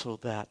fulfill so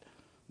that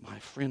my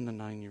friend, the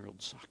 9-year-old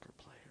soccer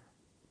player,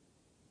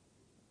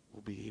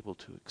 will be able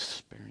to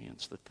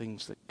experience the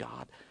things that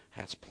God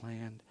has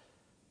planned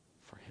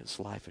for his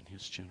life and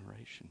his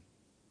generation.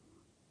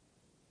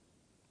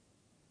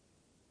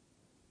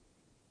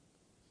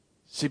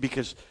 See,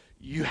 because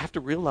you have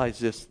to realize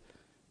this,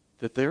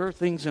 that there are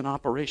things in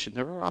operation.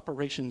 There are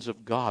operations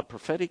of God,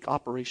 prophetic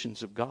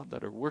operations of God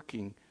that are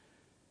working.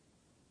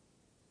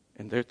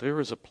 And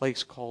there is a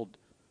place called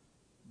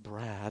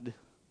Brad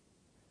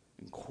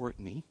and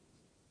Courtney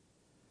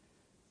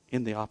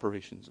in the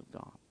operations of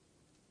God.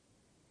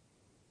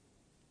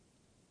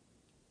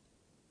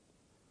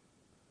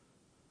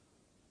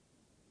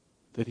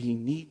 That he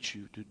needs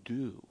you to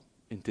do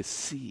and to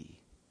see.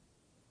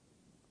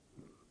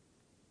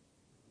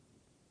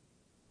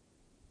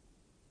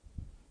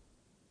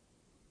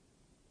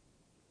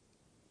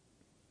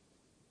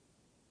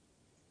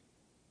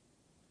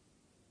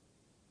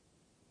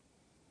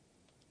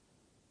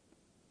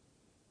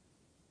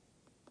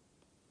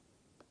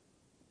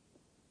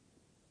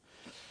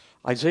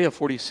 Isaiah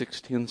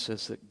 46:10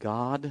 says that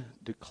God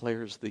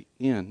declares the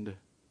end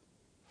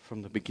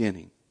from the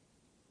beginning.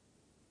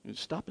 You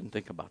stop and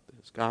think about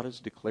this. God has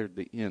declared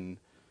the end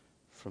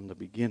from the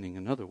beginning.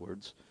 In other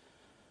words,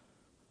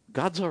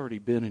 God's already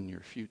been in your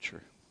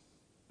future.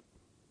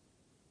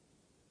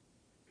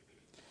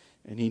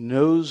 And he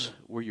knows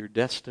where your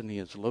destiny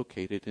is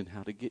located and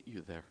how to get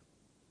you there.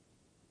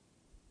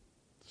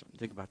 So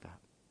think about that.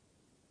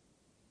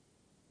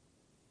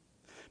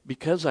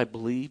 Because I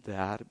believe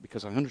that,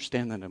 because I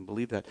understand that and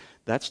believe that,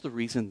 that's the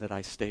reason that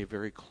I stay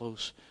very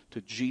close to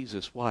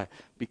Jesus. Why?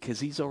 Because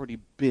he's already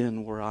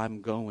been where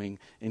I'm going,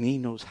 and he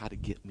knows how to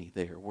get me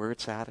there, where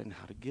it's at and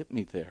how to get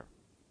me there.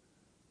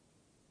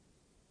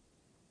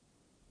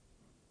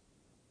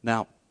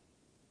 Now,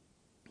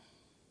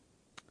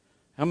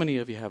 how many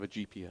of you have a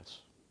GPS?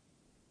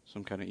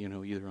 Some kind of,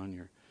 either on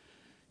your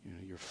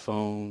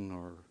phone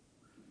or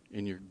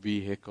in your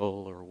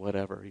vehicle or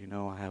whatever.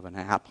 I have an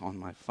app on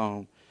my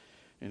phone.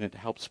 And it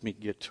helps me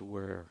get to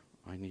where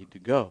I need to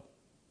go.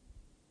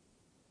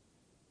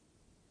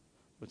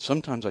 But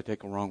sometimes I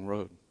take a wrong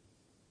road.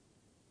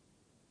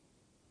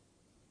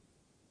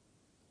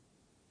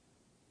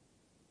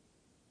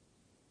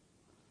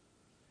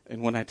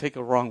 And when I take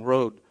a wrong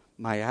road,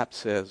 my app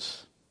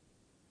says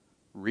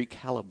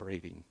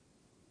recalibrating,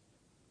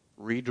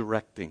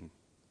 redirecting.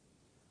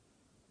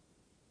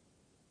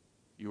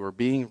 You are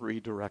being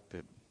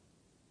redirected.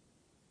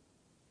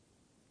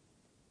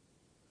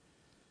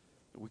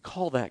 We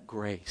call that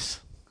grace.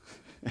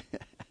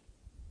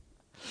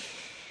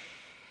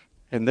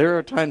 And there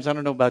are times, I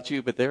don't know about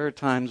you, but there are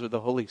times where the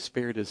Holy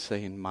Spirit is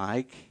saying,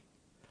 Mike,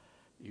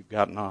 you've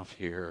gotten off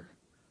here.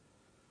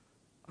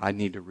 I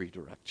need to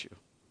redirect you.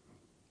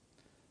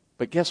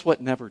 But guess what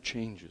never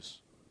changes?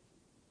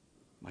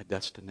 My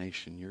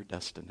destination, your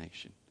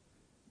destination.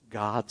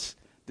 God's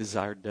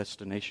desired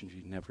destination for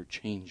you never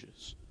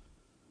changes.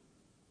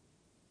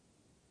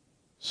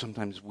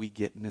 Sometimes we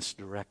get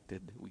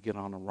misdirected. We get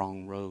on a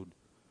wrong road.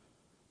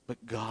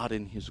 But God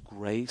in His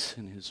grace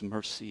and His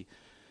mercy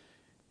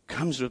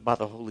comes by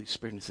the Holy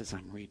Spirit and says,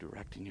 I'm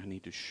redirecting you. I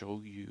need to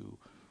show you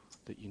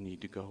that you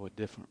need to go a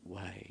different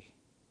way.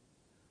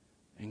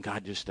 And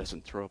God just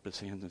doesn't throw up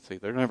His hands and say,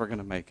 they're never going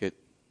to make it.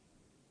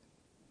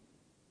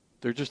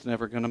 They're just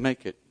never going to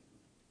make it.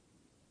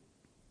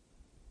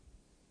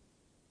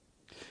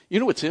 You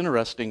know what's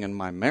interesting in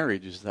my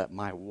marriage is that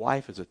my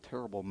wife is a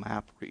terrible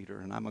map reader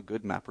and I'm a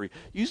good map reader.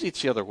 Usually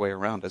it's the other way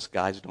around. Us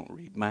guys don't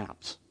read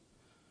maps,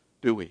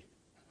 do we?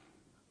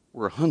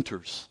 We're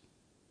hunters.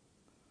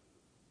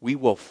 We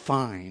will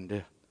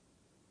find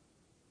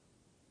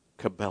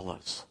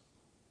Cabela's.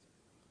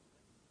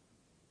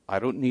 I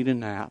don't need a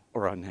nap,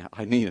 or a nap.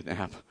 I need a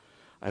nap.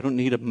 I don't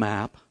need a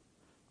map.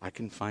 I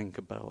can find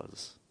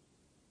Cabela's.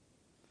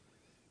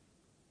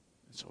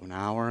 So an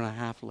hour and a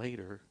half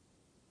later,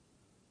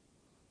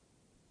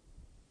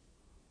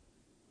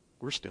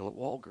 we're still at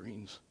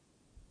Walgreens.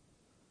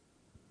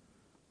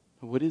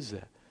 What is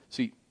that?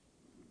 See,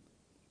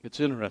 it's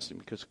interesting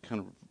because it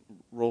kind of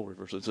role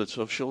reverses.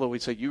 So she'll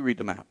always say, you read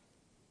the map.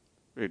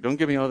 Don't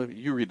give me all the,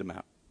 you read the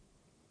map.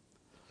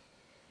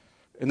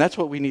 And that's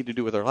what we need to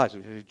do with our lives.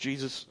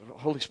 Jesus,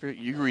 Holy Spirit,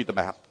 you read the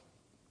map.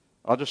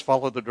 I'll just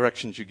follow the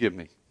directions you give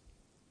me.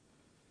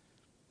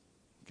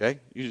 Okay?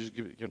 You just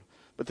give it, you know.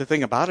 But the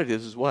thing about it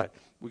is what?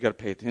 We got to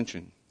pay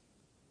attention.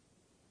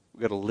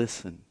 We got to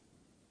listen.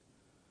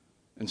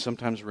 And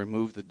sometimes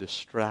remove the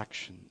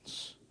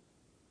distractions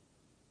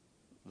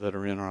that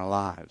are in our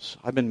lives.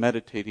 I've been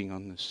meditating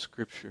on this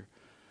scripture.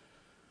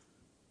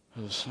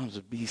 The Psalms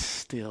of be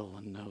still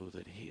and know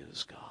that He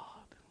is God.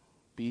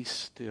 Be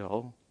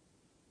still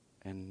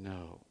and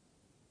know.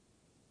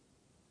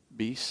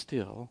 Be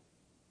still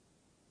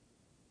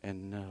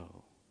and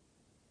know.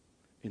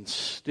 In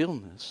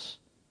stillness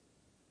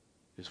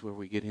is where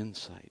we get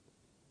insight.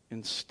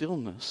 In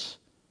stillness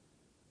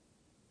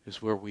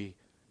is where we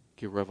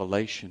get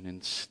revelation.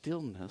 In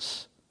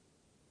stillness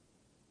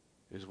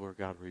is where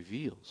God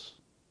reveals.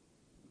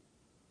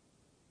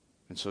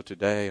 And so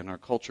today in our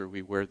culture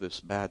we wear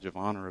this badge of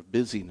honor of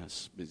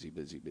busyness. Busy,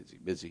 busy, busy,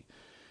 busy.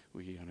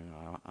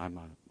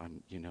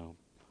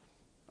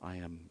 I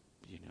am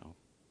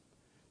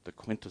the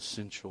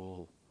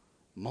quintessential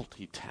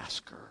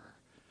multitasker.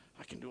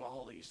 I can do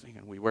all these things,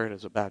 and we wear it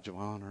as a badge of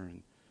honor,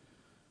 and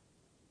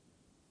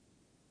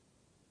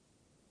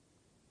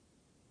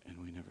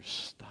we never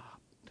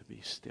stop to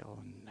be still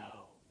and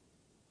know.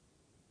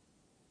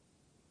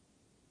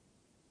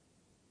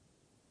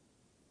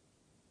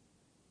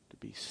 To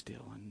be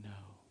still and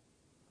know.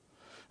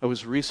 I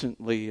was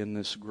recently in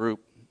this group,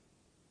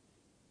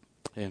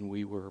 and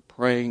we were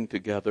praying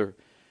together,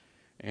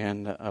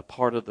 and a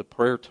part of the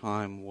prayer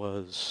time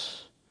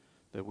was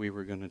that we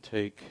were going to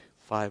take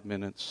 5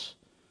 minutes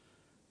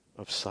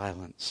of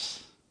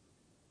silence.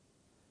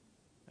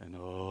 And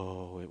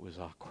oh, it was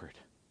awkward.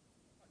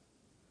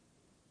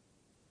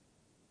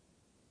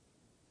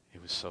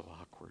 It was so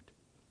awkward.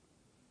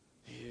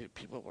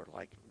 People were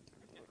like...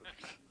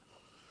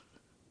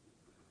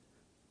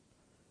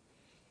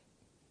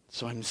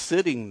 So I'm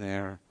sitting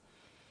there,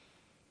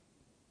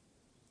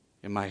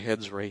 and my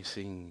head's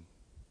racing,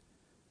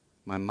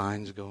 my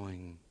mind's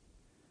going,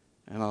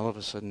 and all of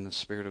a sudden the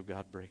Spirit of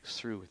God breaks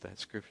through with that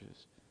scripture.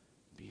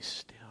 Be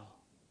still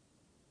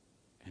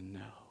and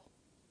know.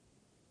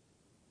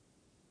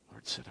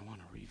 Lord said, I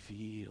want to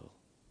reveal.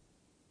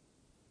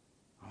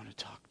 I want to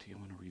talk to you. I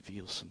want to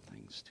reveal some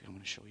things to you. I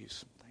want to show you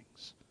some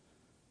things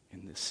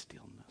in this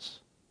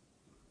stillness,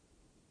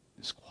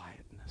 this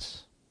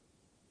quietness.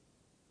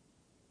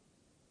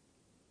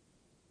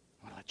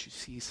 I want to let you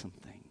see some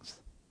things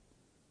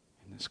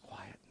in this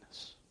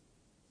quietness.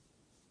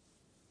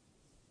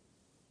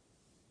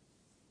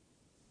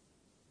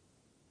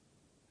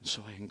 And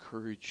so I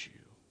encourage you,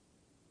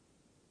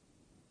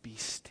 be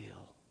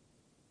still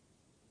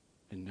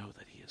and know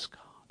that He is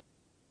God.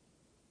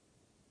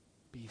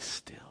 Be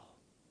still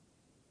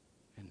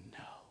and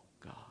know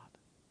God.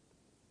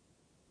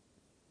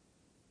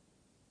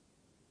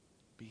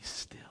 Be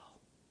still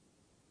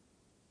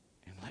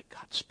and let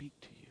God speak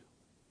to you.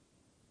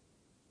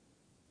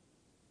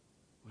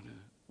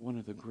 One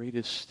of the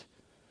greatest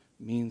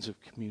means of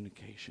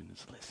communication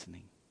is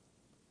listening.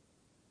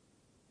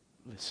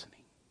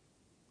 Listening.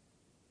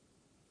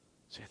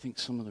 See, I think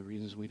some of the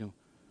reasons we don't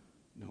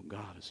know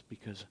God is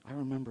because I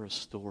remember a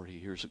story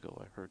years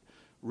ago I heard.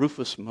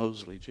 Rufus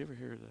Mosley. Did you ever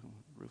hear that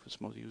one? Rufus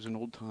Mosley. He was an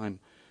old-time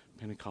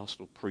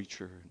Pentecostal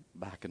preacher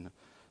back in the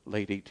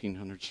late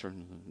 1800s,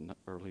 turn to the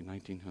early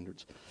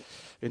 1900s.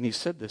 And he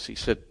said this. He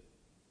said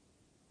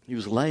he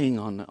was laying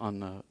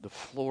on the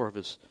floor of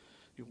his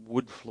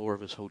wood floor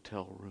of his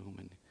hotel room,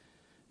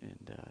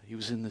 and he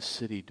was in the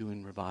city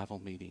doing revival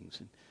meetings.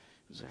 And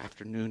it was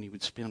afternoon. He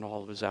would spend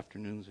all of his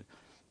afternoons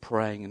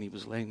praying, and he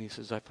was laying. He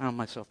says, I found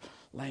myself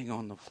laying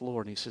on the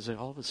floor, and he says,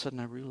 all of a sudden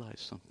I realized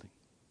something.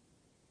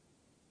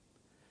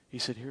 He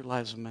said, here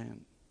lies a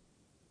man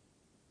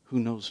who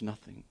knows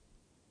nothing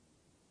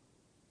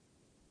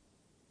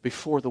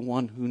before the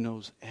one who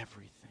knows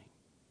everything.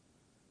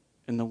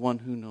 And the one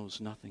who knows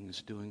nothing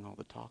is doing all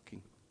the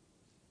talking.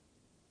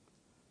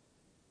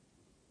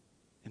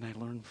 And I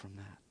learned from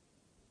that.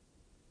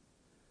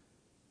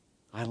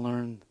 I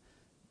learned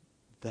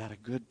that a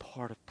good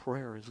part of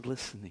prayer is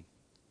listening.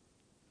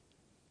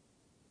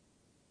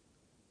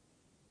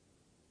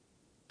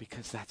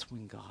 Because that's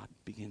when God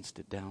begins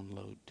to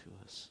download to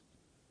us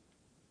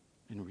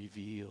and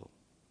reveal.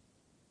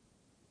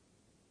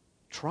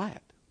 Try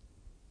it.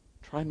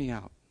 Try me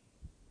out.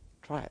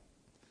 Try it.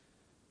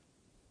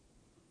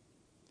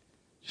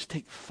 Just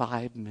take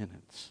 5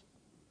 minutes.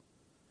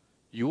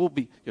 You will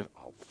be,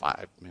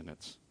 5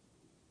 minutes.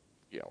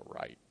 Yeah,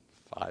 right.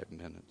 5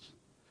 minutes.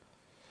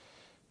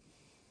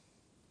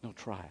 No,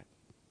 try it.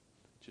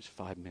 Just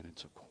 5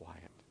 minutes of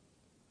quiet.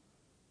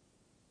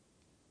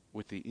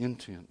 With the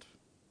intent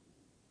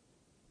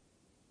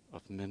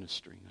of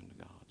ministering unto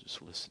God.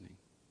 Just listening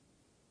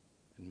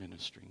and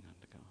ministering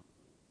unto God.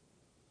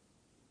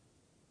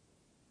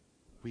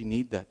 We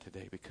need that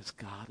today because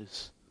God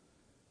is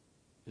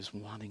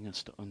wanting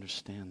us to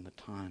understand the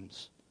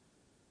times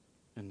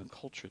and the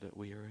culture that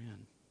we are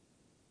in.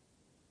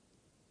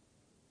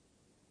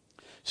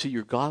 See,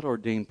 your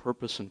God-ordained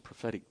purpose and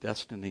prophetic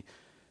destiny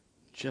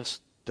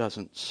just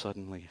doesn't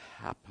suddenly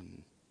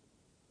happen.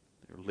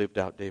 They're lived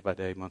out day by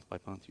day, month by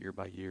month, year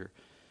by year.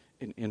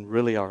 And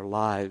really our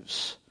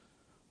lives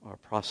are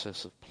a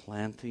process of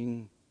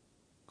planting,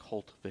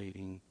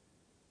 cultivating,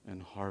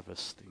 and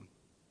harvesting.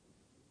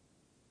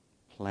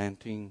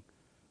 Planting,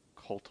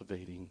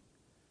 cultivating,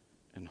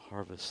 and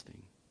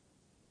harvesting.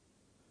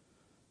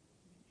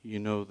 You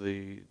know,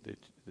 the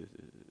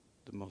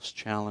most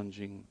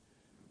challenging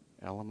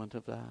element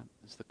of that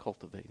is the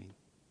cultivating.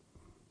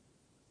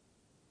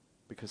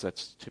 Because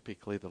that's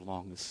typically the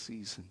longest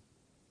season.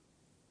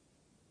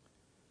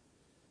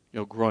 You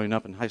know, growing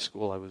up in high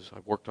school, I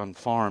worked on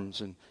farms,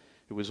 and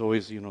it was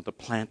always, the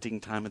planting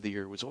time of the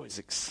year was always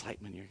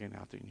excitement. You're getting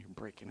out there and you're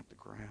breaking up the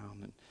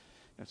ground, and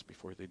that's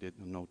before they did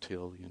the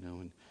no-till,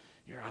 and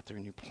you're out there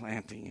and you're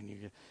planting and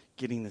you're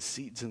getting the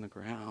seeds in the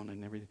ground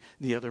and everything.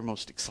 The other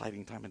most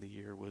exciting time of the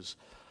year was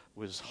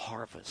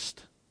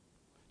harvest.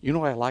 You know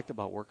what I liked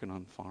about working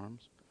on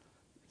farms?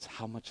 It's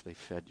how much they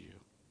fed you.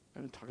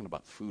 I've been talking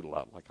about food a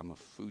lot, like I'm a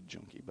food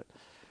junkie, but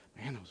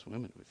man, those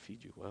women would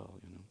feed you well,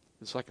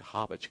 It's like a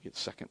hobbit, you get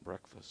second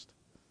breakfast.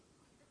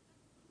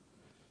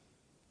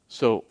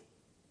 So,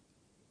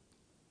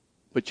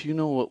 but you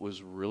know what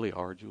was really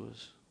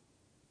arduous?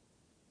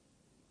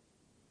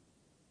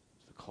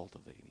 The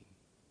cultivating.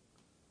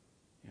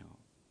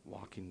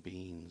 Walking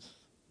beans,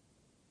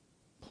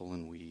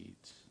 pulling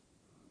weeds.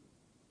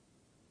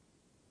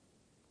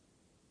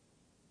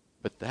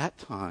 But that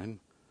time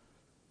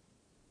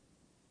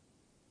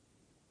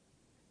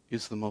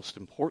is the most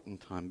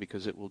important time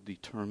because it will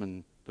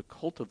determine, the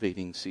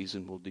cultivating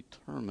season will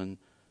determine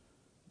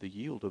the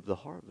yield of the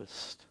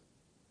harvest.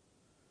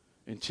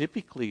 And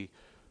typically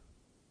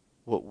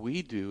what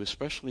we do,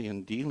 especially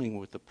in dealing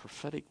with the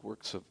prophetic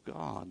works of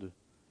God,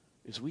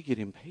 is we get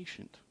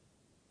impatient.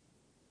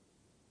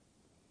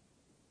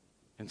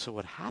 And so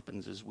what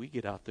happens is we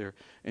get out there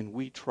and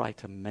we try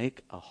to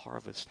make a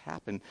harvest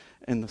happen.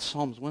 And the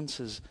Psalms 1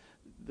 says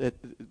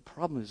that the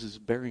problem is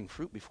bearing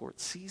fruit before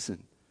its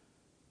season.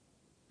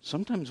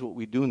 Sometimes what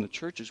we do in the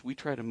church is we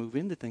try to move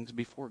into things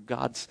before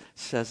God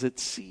says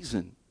it's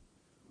season.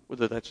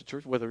 Whether that's a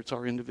church, whether it's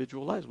our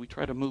individual lives, we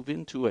try to move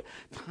into a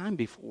time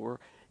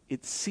before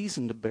it's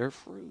season to bear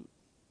fruit.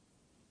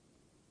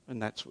 And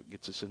that's what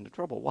gets us into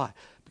trouble. Why?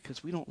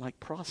 Because we don't like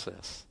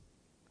process.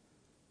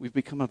 We've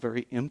become a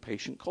very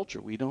impatient culture.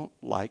 We don't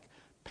like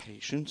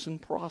patience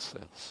and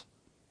process.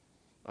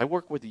 I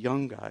work with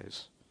young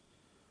guys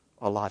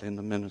a lot in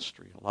the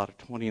ministry, a lot of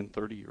 20 and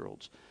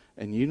 30-year-olds.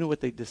 And you know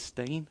what they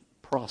disdain?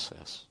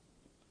 Process.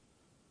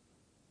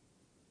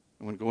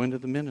 I want to go into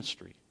the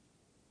ministry.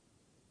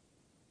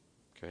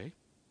 Okay?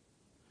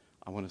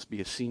 I want to be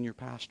a senior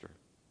pastor.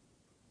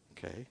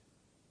 Okay?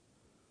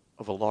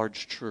 Of a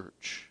large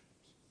church,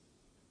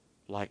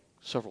 like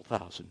several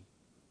thousand.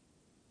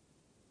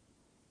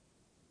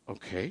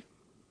 Okay,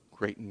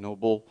 great and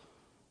noble,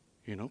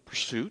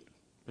 pursuit,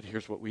 but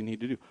here's what we need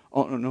to do.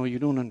 Oh, no, you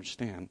don't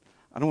understand.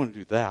 I don't want to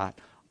do that.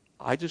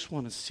 I just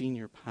want a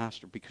senior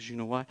pastor because you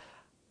know what?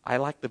 I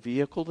like the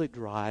vehicle they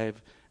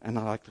drive and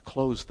I like the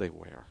clothes they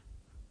wear.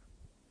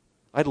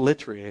 I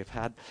literally have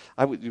had,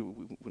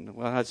 when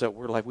I was at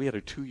Word Life, we had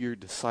a 2-year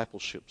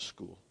discipleship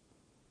school.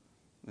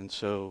 And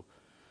so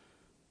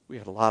we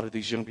had a lot of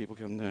these young people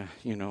come to,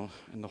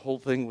 and the whole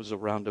thing was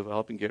around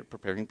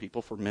preparing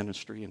people for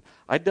ministry. And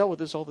I dealt with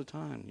this all the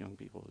time. Young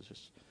people, it's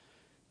just,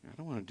 I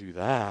don't want to do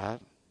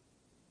that.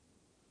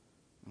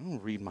 I don't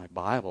want to read my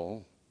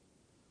Bible.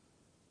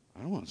 I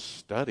don't want to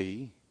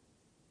study.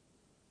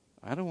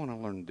 I don't want to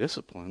learn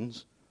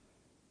disciplines.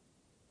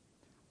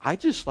 I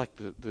just like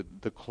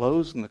the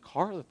clothes and the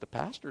car that the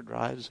pastor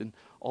drives and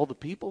all the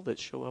people that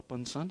show up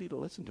on Sunday to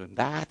listen to him.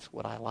 That's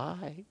what I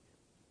like.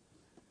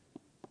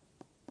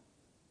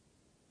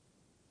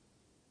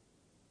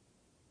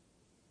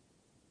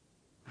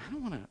 I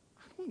don't want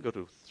to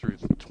go through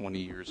 20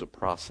 years of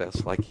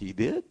process like he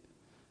did.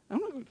 I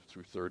don't want to go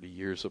through 30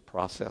 years of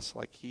process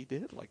like he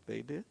did, like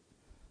they did.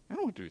 I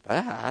don't want to do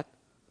that.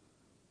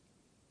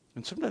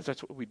 And sometimes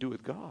that's what we do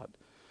with God.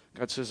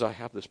 God says, I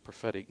have this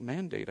prophetic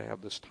mandate. I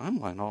have this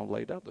timeline all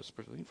laid out, this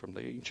thing from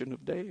the Ancient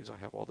of Days. I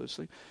have all this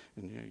thing.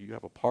 And you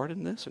have a part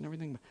in this and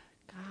everything.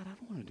 God, I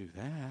don't want to do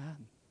that.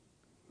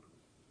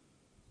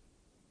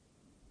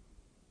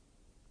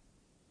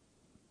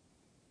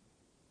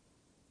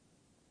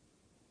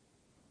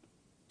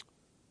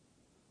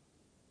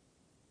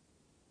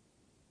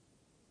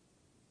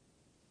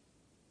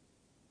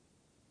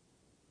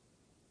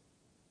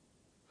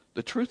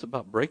 The truth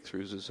about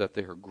breakthroughs is that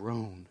they are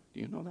grown. Do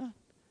you know that?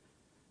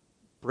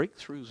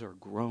 Breakthroughs are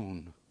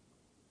grown.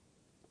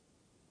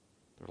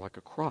 They're like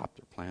a crop.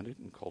 They're planted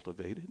and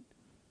cultivated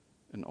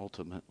and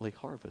ultimately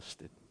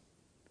harvested.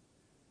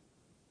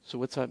 So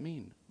what's that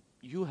mean?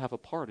 You have a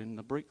part in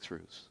the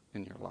breakthroughs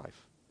in your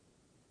life.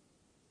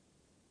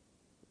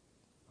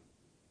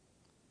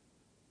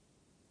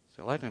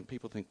 So a lot of times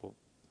people think, well,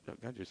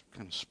 God just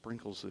kind of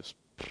sprinkles this,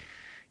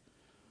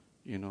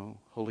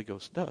 Holy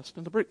Ghost dust,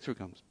 and the breakthrough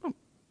comes. Boom.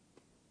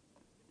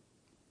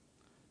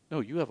 No,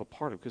 you have a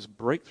part of it because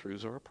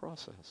breakthroughs are a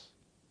process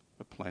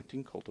of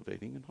planting,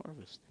 cultivating, and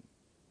harvesting.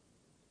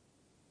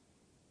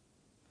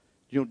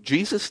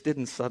 Jesus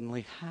didn't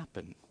suddenly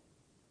happen.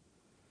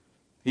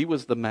 He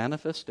was the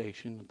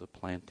manifestation of the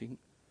planting,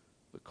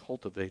 the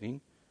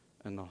cultivating,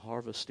 and the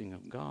harvesting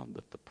of God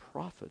that the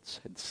prophets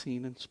had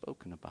seen and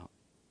spoken about.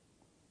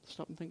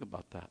 Stop and think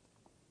about that.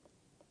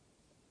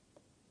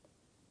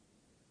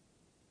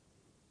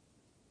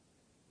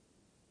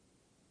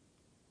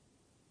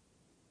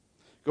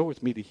 Go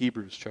with me to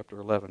Hebrews chapter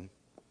 11.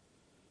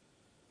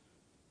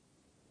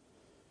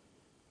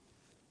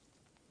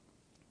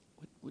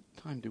 What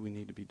time do we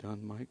need to be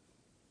done, Mike?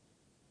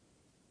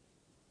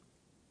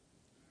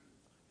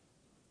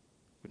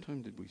 What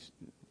time did we...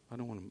 I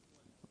don't want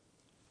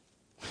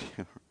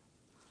to...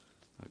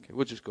 Okay,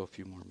 we'll just go a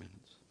few more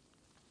minutes.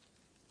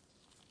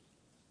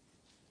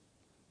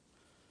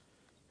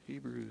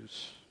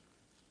 Hebrews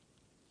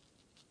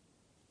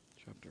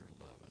chapter 11.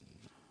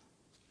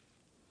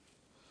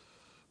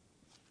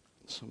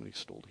 Somebody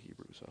stole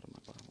Hebrews out of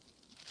my Bible.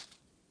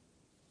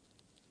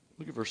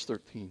 Look at verse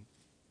 13.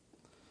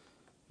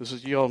 This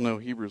is, you all know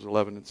Hebrews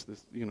 11. It's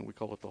this, we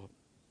call it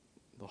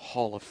the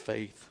Hall of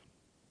Faith.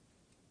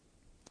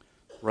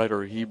 The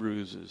writer of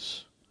Hebrews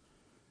is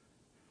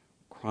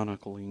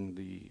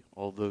chronicling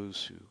all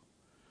those who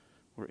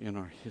were in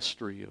our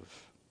history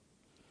of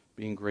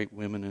being great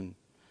women and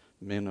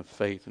men of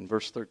faith. In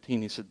verse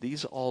 13, he said,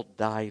 these all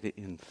died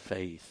in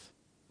faith,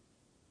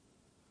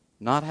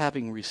 not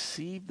having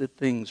received the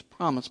things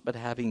promised, but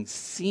having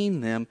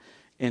seen them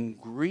and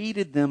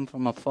greeted them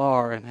from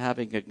afar, and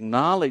having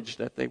acknowledged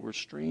that they were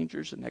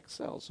strangers and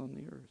exiles on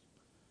the earth.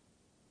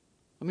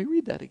 Let me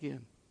read that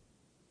again.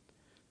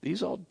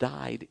 These all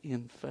died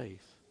in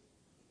faith,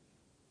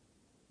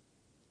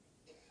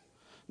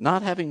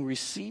 not having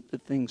received the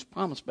things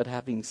promised, but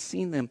having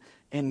seen them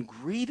and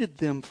greeted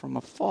them from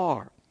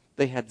afar.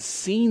 They had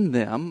seen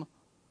them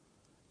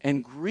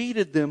and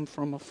greeted them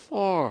from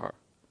afar.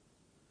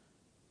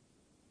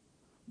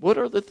 What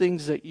are the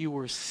things that you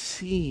are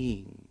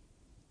seeing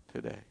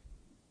today?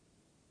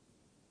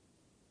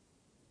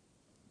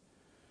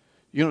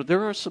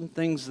 There are some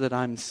things that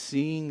I'm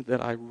seeing that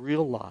I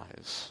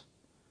realize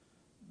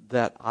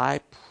that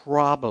I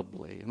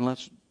probably,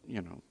 unless,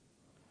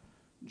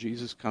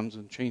 Jesus comes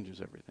and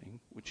changes everything,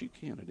 which he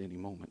can at any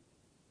moment.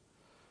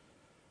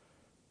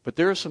 But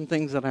there are some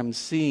things that I'm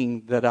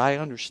seeing that I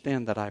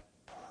understand that I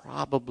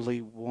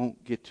probably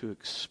won't get to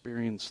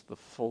experience the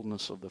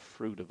fullness of the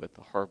fruit of it,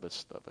 the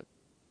harvest of it.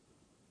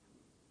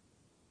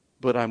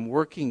 But I'm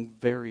working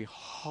very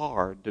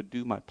hard to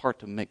do my part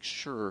to make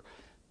sure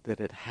that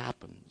it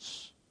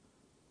happens.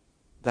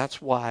 That's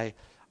why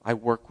I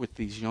work with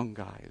these young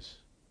guys,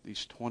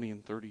 these 20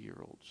 and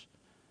 30-year-olds.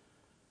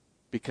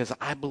 Because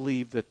I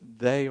believe that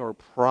they are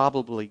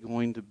probably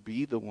going to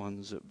be the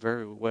ones that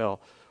very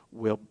well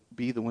will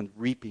be the ones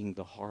reaping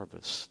the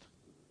harvest.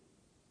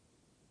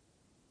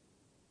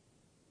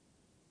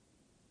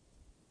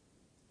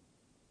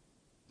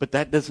 But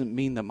that doesn't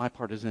mean that my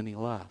part is any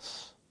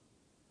less.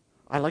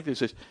 I like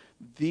this.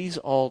 These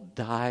all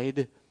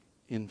died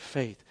in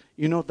faith.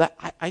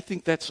 I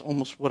think that's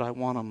almost what I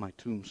want on my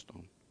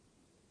tombstone.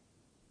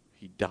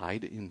 He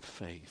died in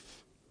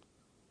faith.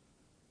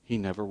 He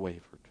never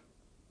wavered.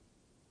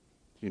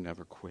 He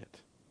never quit.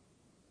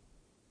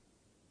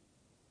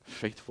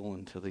 faithful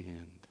until the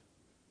end.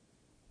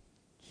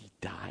 He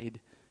died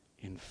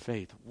in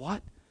faith.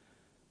 What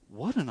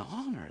an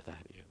honor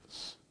that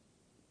is.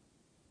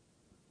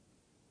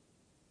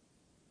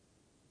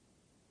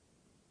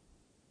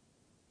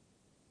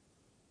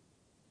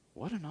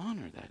 What an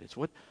honor that is.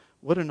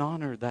 What an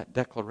honor that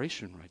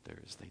declaration right there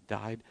is. They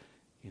died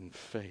in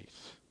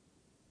faith.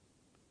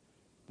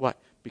 Why?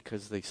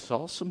 Because they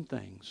saw some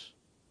things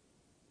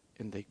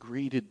and they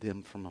greeted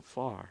them from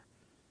afar.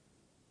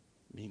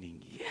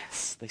 Meaning,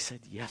 yes, they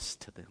said yes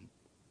to them.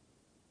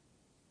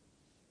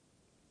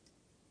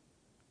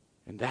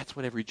 And that's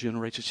what every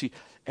generation, see,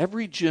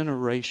 every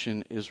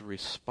generation is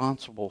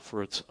responsible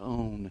for its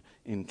own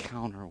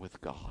encounter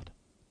with God.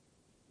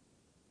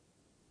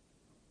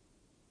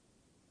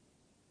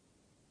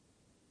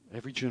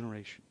 Every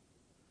generation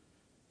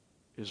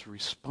is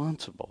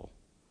responsible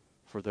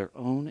for their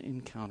own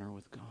encounter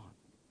with God.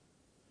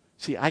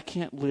 See, I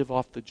can't live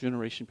off the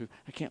generation people.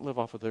 I can't live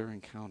off of their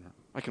encounter.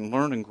 I can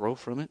learn and grow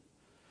from it,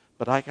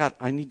 but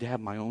I need to have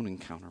my own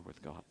encounter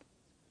with God.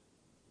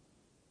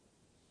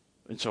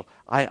 And so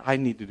I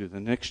need to do the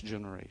next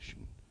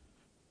generation.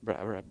 Brad,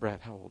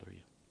 how old are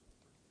you?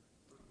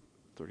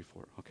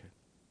 34. Okay.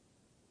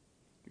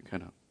 You're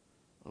kind of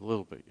a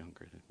little bit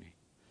younger than me.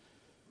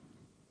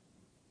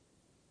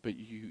 But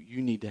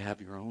you need to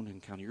have your own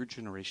encounter. Your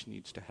generation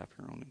needs to have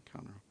your own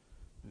encounter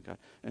with God.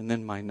 And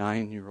then my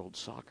 9-year-old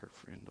soccer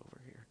friend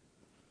over here.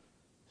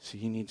 See,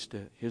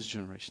 his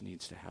generation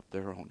needs to have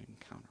their own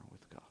encounter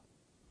with God.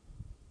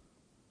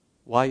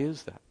 Why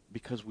is that?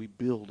 Because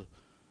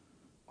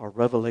our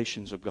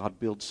revelations of God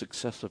build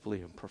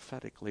successively and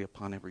prophetically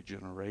upon every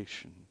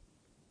generation.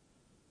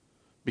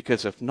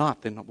 Because if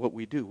not, then what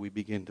we do, we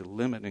begin to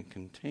limit and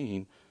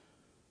contain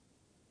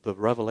the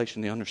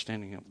revelation, the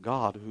understanding of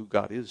God, who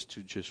God is,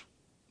 to just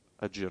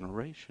a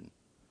generation.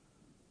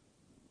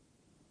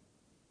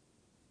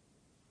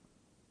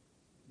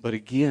 But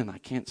again, I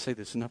can't say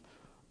this enough.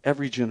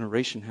 Every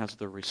generation has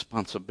the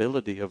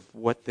responsibility of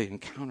what they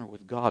encounter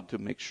with God to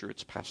make sure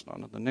it's passed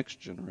on to the next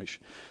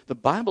generation. The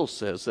Bible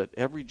says that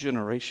every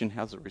generation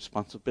has a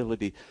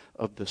responsibility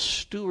of the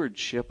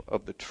stewardship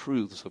of the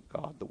truths of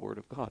God, the Word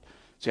of God.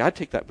 See, I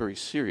take that very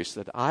serious,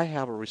 that I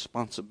have a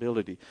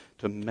responsibility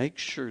to make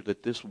sure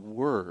that this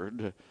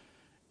Word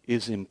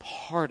is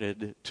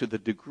imparted to the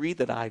degree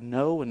that I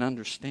know and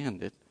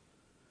understand it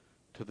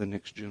to the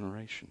next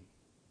generation.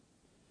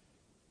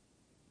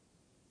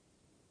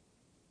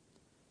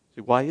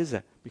 See, why is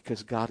that?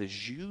 Because God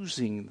is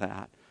using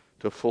that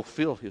to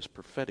fulfill His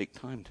prophetic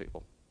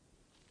timetable.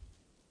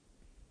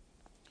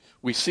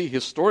 We see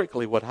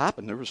historically what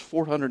happened. There was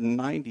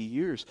 490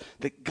 years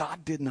that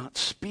God did not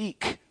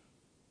speak.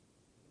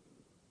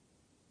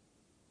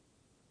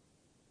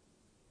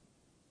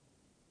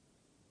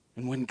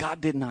 And when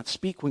God did not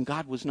speak, when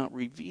God was not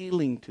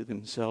revealing to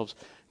themselves,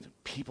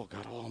 people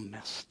got all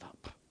messed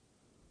up.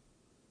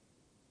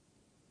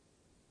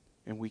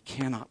 And we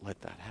cannot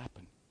let that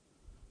happen.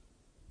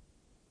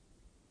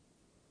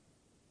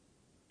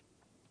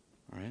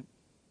 All right?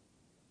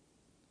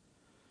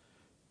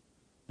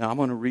 Now I'm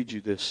going to read you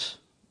this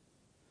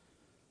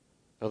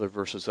other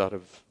verses out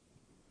of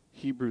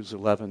Hebrews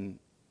 11.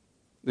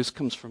 This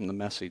comes from the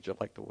Message. I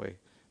like the way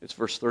it's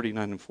verse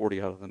 39 and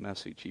 40 out of the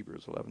Message,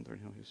 Hebrews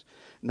 11:39.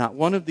 Not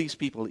one of these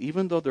people,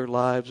 even though their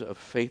lives of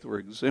faith were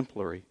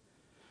exemplary,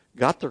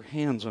 got their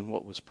hands on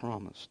what was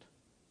promised.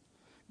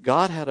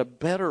 God had a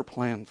better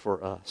plan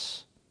for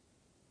us,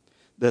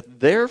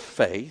 that their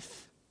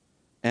faith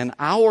and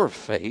our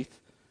faith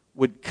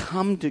would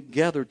come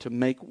together to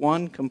make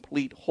one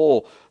complete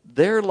whole.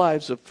 Their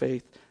lives of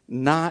faith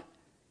not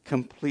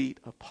complete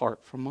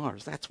apart from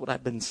ours. That's what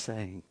I've been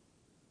saying.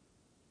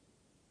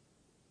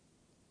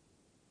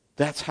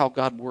 That's how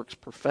God works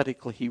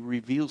prophetically. He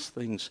reveals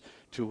things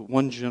to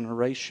one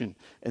generation,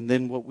 and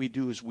then what we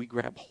do is we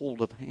grab hold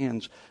of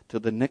hands to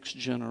the next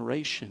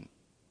generation.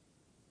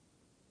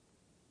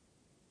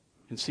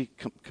 And see,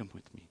 come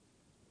with me.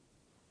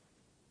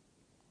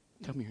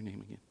 Tell me your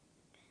name again.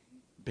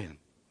 Ben.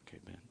 Okay,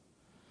 Ben.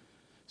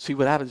 See,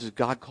 what happens is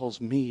God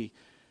calls me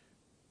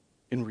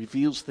and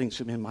reveals things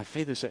to me in my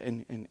faith,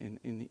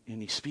 and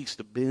He speaks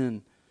to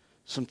Ben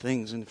some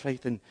things in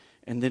faith, and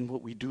then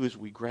what we do is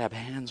we grab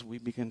hands, we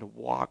begin to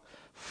walk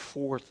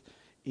forth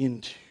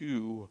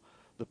into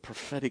the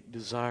prophetic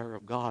desire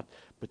of God.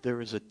 But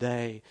there is a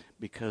day,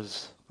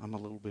 because I'm a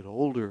little bit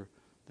older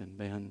than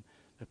Ben,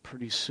 that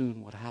pretty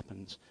soon what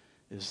happens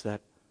is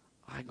that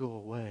I go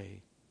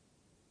away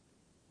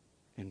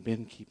and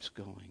Ben keeps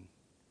going.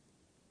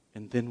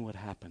 And then what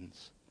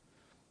happens?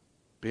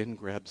 Ben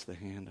grabs the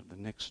hand of the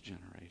next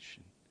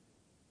generation.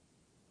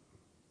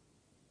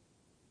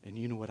 And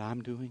you know what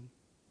I'm doing?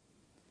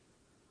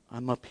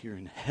 I'm up here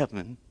in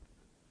heaven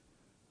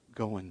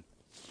going,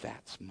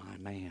 that's my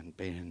man,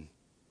 Ben.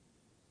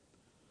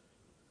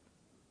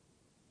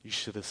 You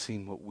should have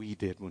seen what we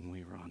did when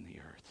we were on the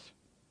earth.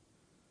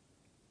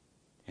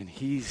 And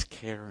he's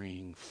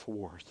carrying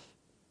forth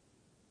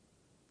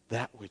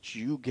that which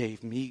you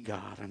gave me,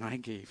 God, and I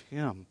gave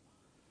him.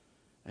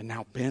 And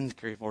now Ben's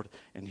carrying forward,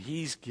 and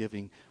he's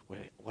giving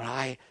what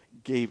I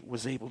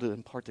was able to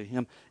impart to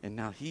him, and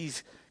now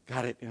he's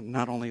got it. And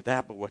not only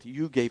that, but what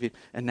you gave him,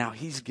 and now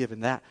he's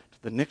given that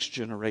to the next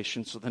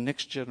generation. So the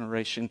next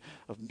generation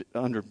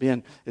under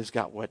Ben has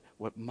got what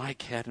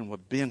Mike had and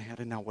what Ben had,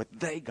 and now what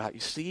they got. You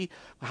see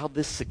how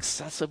this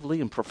successively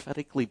and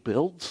prophetically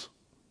builds?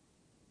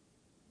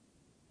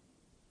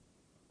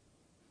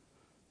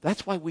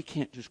 That's why we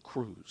can't just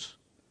cruise.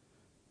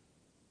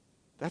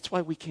 That's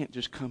why we can't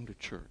just come to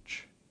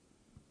church.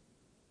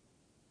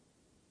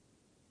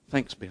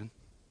 Thanks, Ben.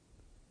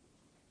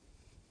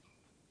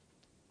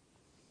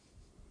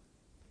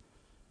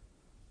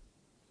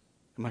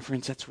 And my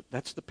friends,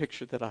 that's the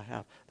picture that I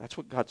have. That's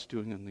what God's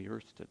doing on the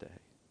earth today.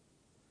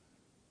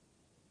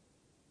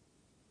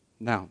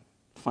 Now,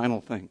 final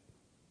thing.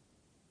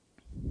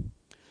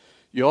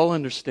 You all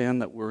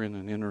understand that we're in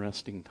an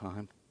interesting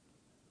time?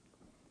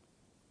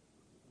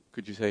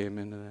 Could you say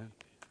amen to that?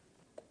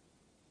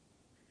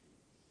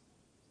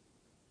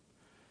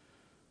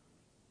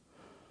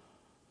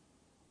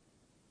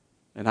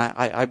 And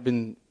I've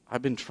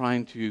been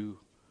trying to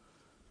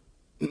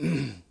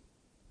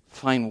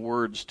find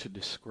words to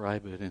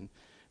describe it,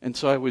 and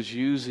so I was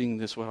using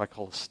this what I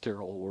call a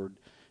sterile word.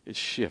 It's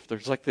shift.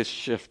 There's like this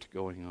shift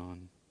going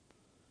on.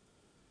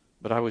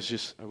 But I was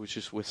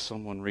just with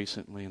someone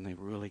recently, and they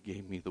really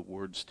gave me the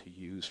words to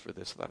use for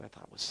this that I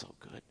thought was so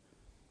good.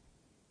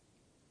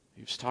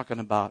 He was talking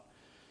about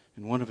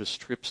in one of his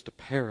trips to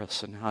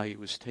Paris and how he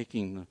was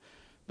taking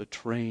the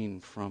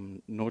train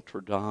from Notre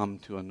Dame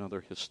to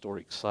another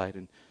historic site,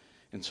 and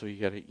so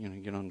you got to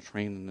get on the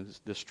train, and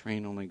this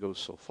train only goes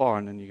so far,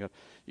 and then you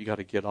got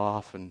to get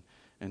off, and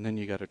then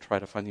you got to try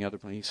to find the other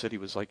plane. He said he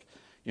was like,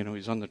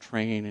 he's on the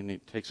train and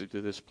it takes it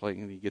to this place,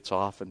 and he gets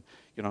off and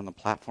on the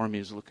platform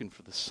he's looking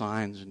for the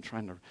signs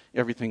and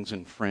everything's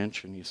in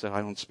French, and he said,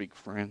 I don't speak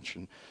French,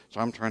 and so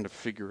I'm trying to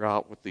figure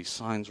out what these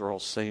signs are all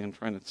saying,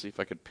 trying to see if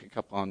I could pick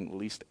up on at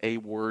least a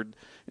word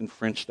in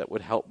French that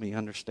would help me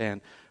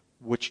understand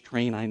which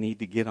train I need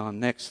to get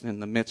on next in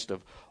the midst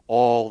of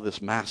all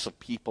this mass of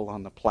people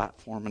on the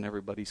platform, and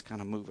everybody's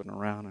kind of moving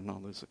around and all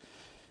this.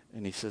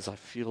 And he says, I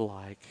feel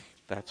like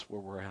that's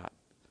where we're at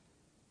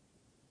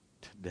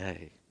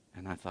today.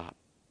 And I thought,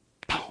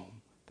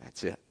 boom,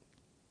 that's it.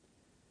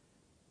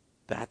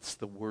 That's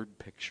the word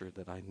picture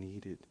that I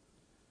needed.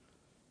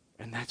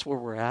 And that's where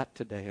we're at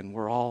today. And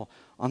we're all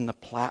on the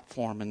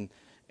platform,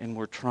 and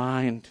we're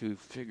trying to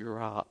figure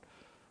out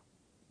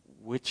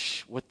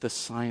what the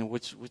sign,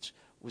 which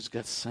was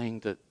God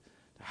saying to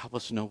help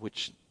us know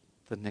which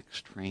the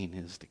next train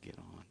is to get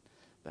on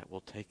that will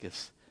take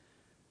us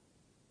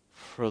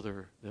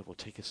further, that will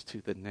take us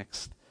to the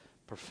next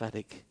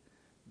prophetic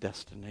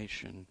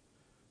destination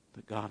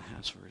that God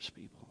has for his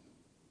people.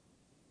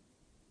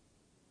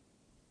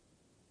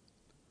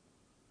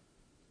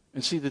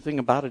 And see, the thing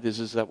about it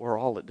is that we're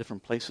all at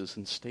different places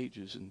and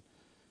stages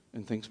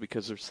and things,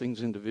 because there's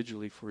things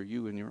individually for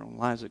you in your own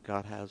lives that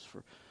God has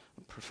for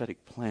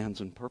prophetic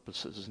plans and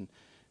purposes,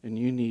 and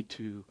you need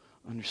to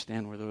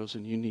understand where those,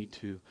 and you need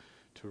to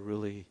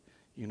really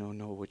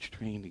know which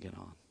train to get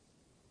on,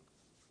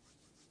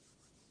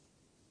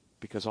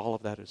 because all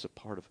of that is a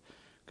part of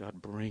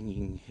God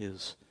bringing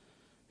his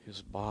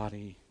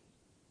body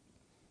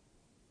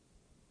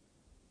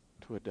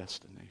to a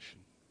destination.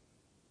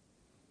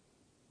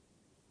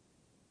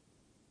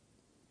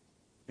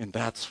 And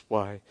that's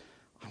why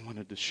I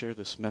wanted to share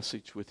this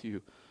message with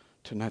you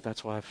tonight.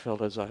 That's why I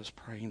felt as I was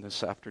praying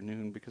this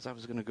afternoon, because I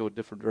was going to go a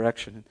different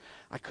direction, and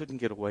I couldn't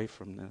get away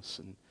from this,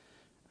 and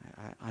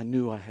I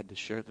knew I had to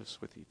share this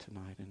with you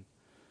tonight,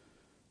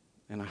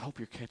 and I hope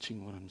you're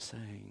catching what I'm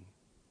saying.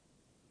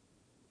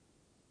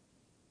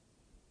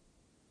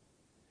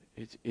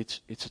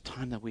 It's a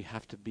time that we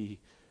have to be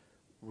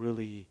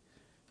really,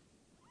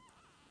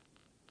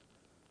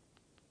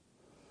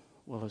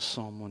 well, as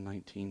Psalm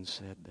 119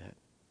 said, that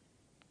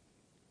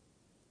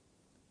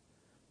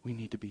we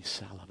need to be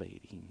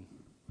salivating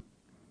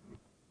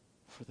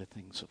for the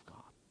things of God,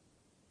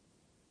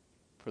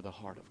 for the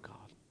heart of God,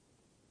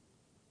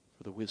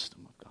 for the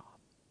wisdom of God,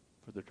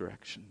 for the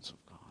directions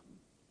of God.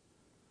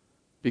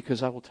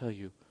 Because I will tell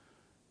you,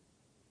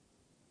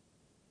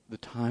 the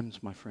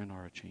times, my friend,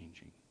 are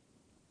a-changing.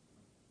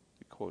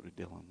 You quoted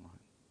Dylan line.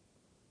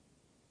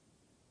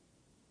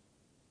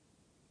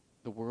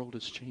 The world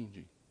is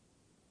changing.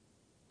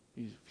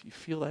 You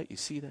feel that? You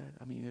see that?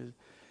 I mean,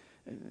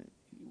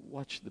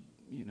 watch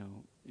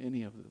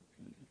any of the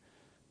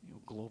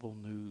global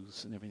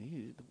news and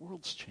everything. The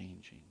world's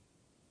changing.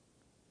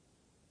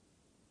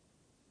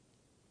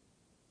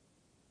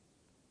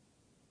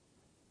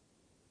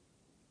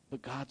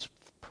 But God's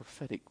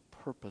prophetic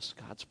purpose,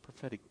 God's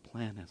prophetic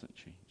plan hasn't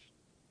changed.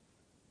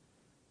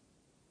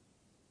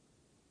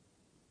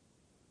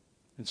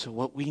 And so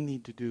what we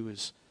need to do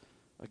is,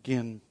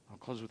 again, I'll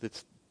close with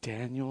this.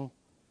 Daniel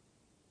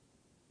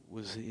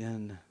was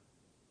in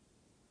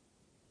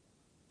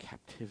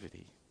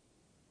captivity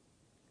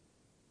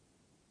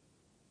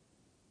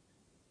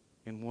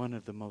in one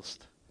of the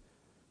most,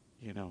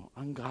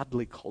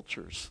 ungodly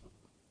cultures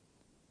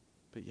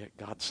But yet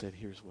God said,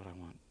 here's what I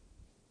want.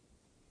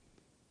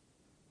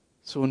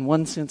 So in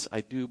one sense,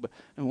 I do, but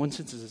in one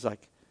sense, it's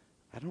like,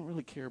 I don't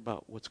really care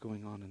about what's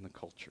going on in the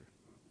culture.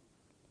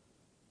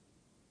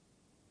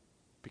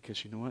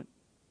 Because you know what?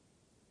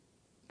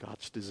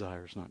 God's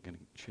desire is not going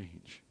to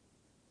change.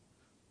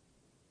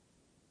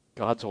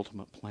 God's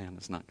ultimate plan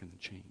is not going to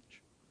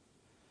change.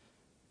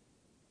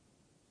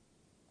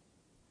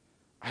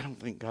 I don't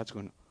think God's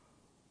going to,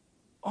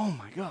 oh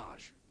my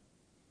gosh,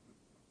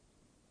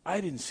 I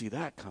didn't see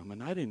that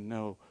coming. I didn't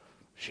know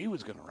she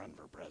was going to run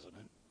for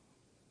president.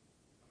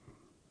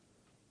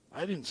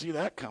 I didn't see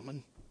that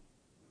coming.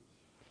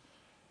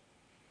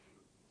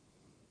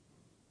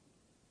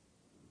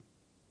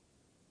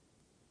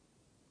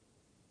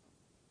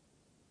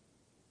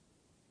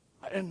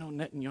 I didn't know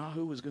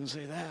Netanyahu was going to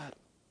say that.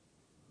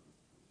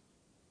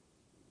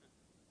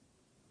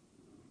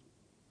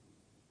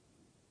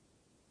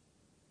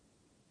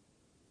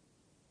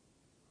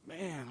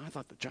 Man, I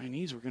thought the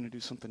Chinese were going to do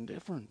something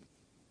different.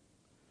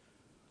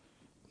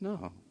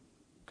 No,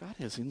 God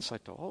has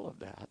insight to all of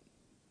that.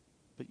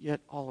 But yet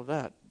all of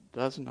that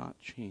does not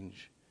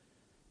change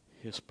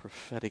his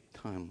prophetic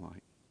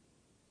timeline.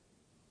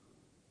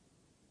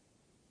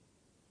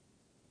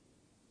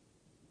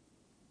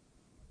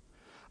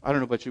 I don't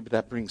know about you, but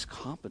that brings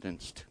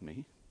confidence to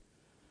me,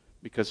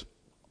 because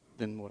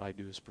then what I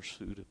do is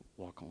pursue to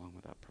walk along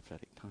with that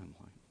prophetic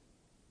timeline.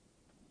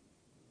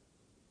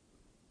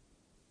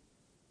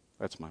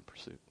 That's my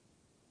pursuit.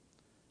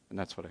 And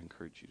that's what I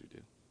encourage you to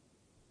do.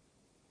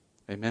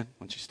 Amen?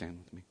 Why don't you stand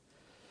with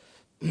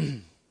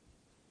me?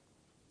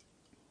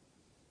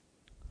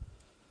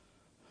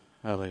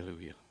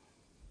 Hallelujah.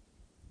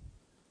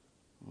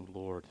 Oh,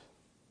 Lord.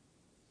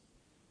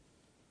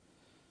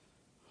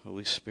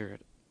 Holy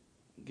Spirit,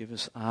 give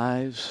us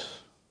eyes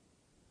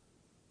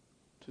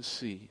to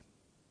see.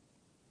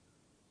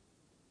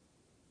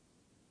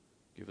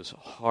 Give us a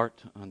heart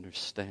to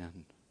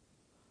understand.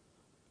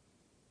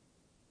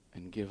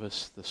 And give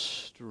us the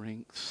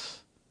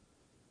strength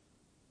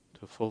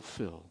to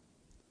fulfill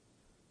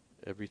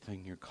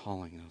everything you're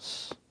calling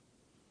us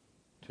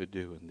to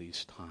do in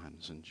these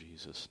times, in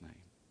Jesus' name.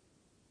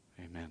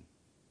 Amen.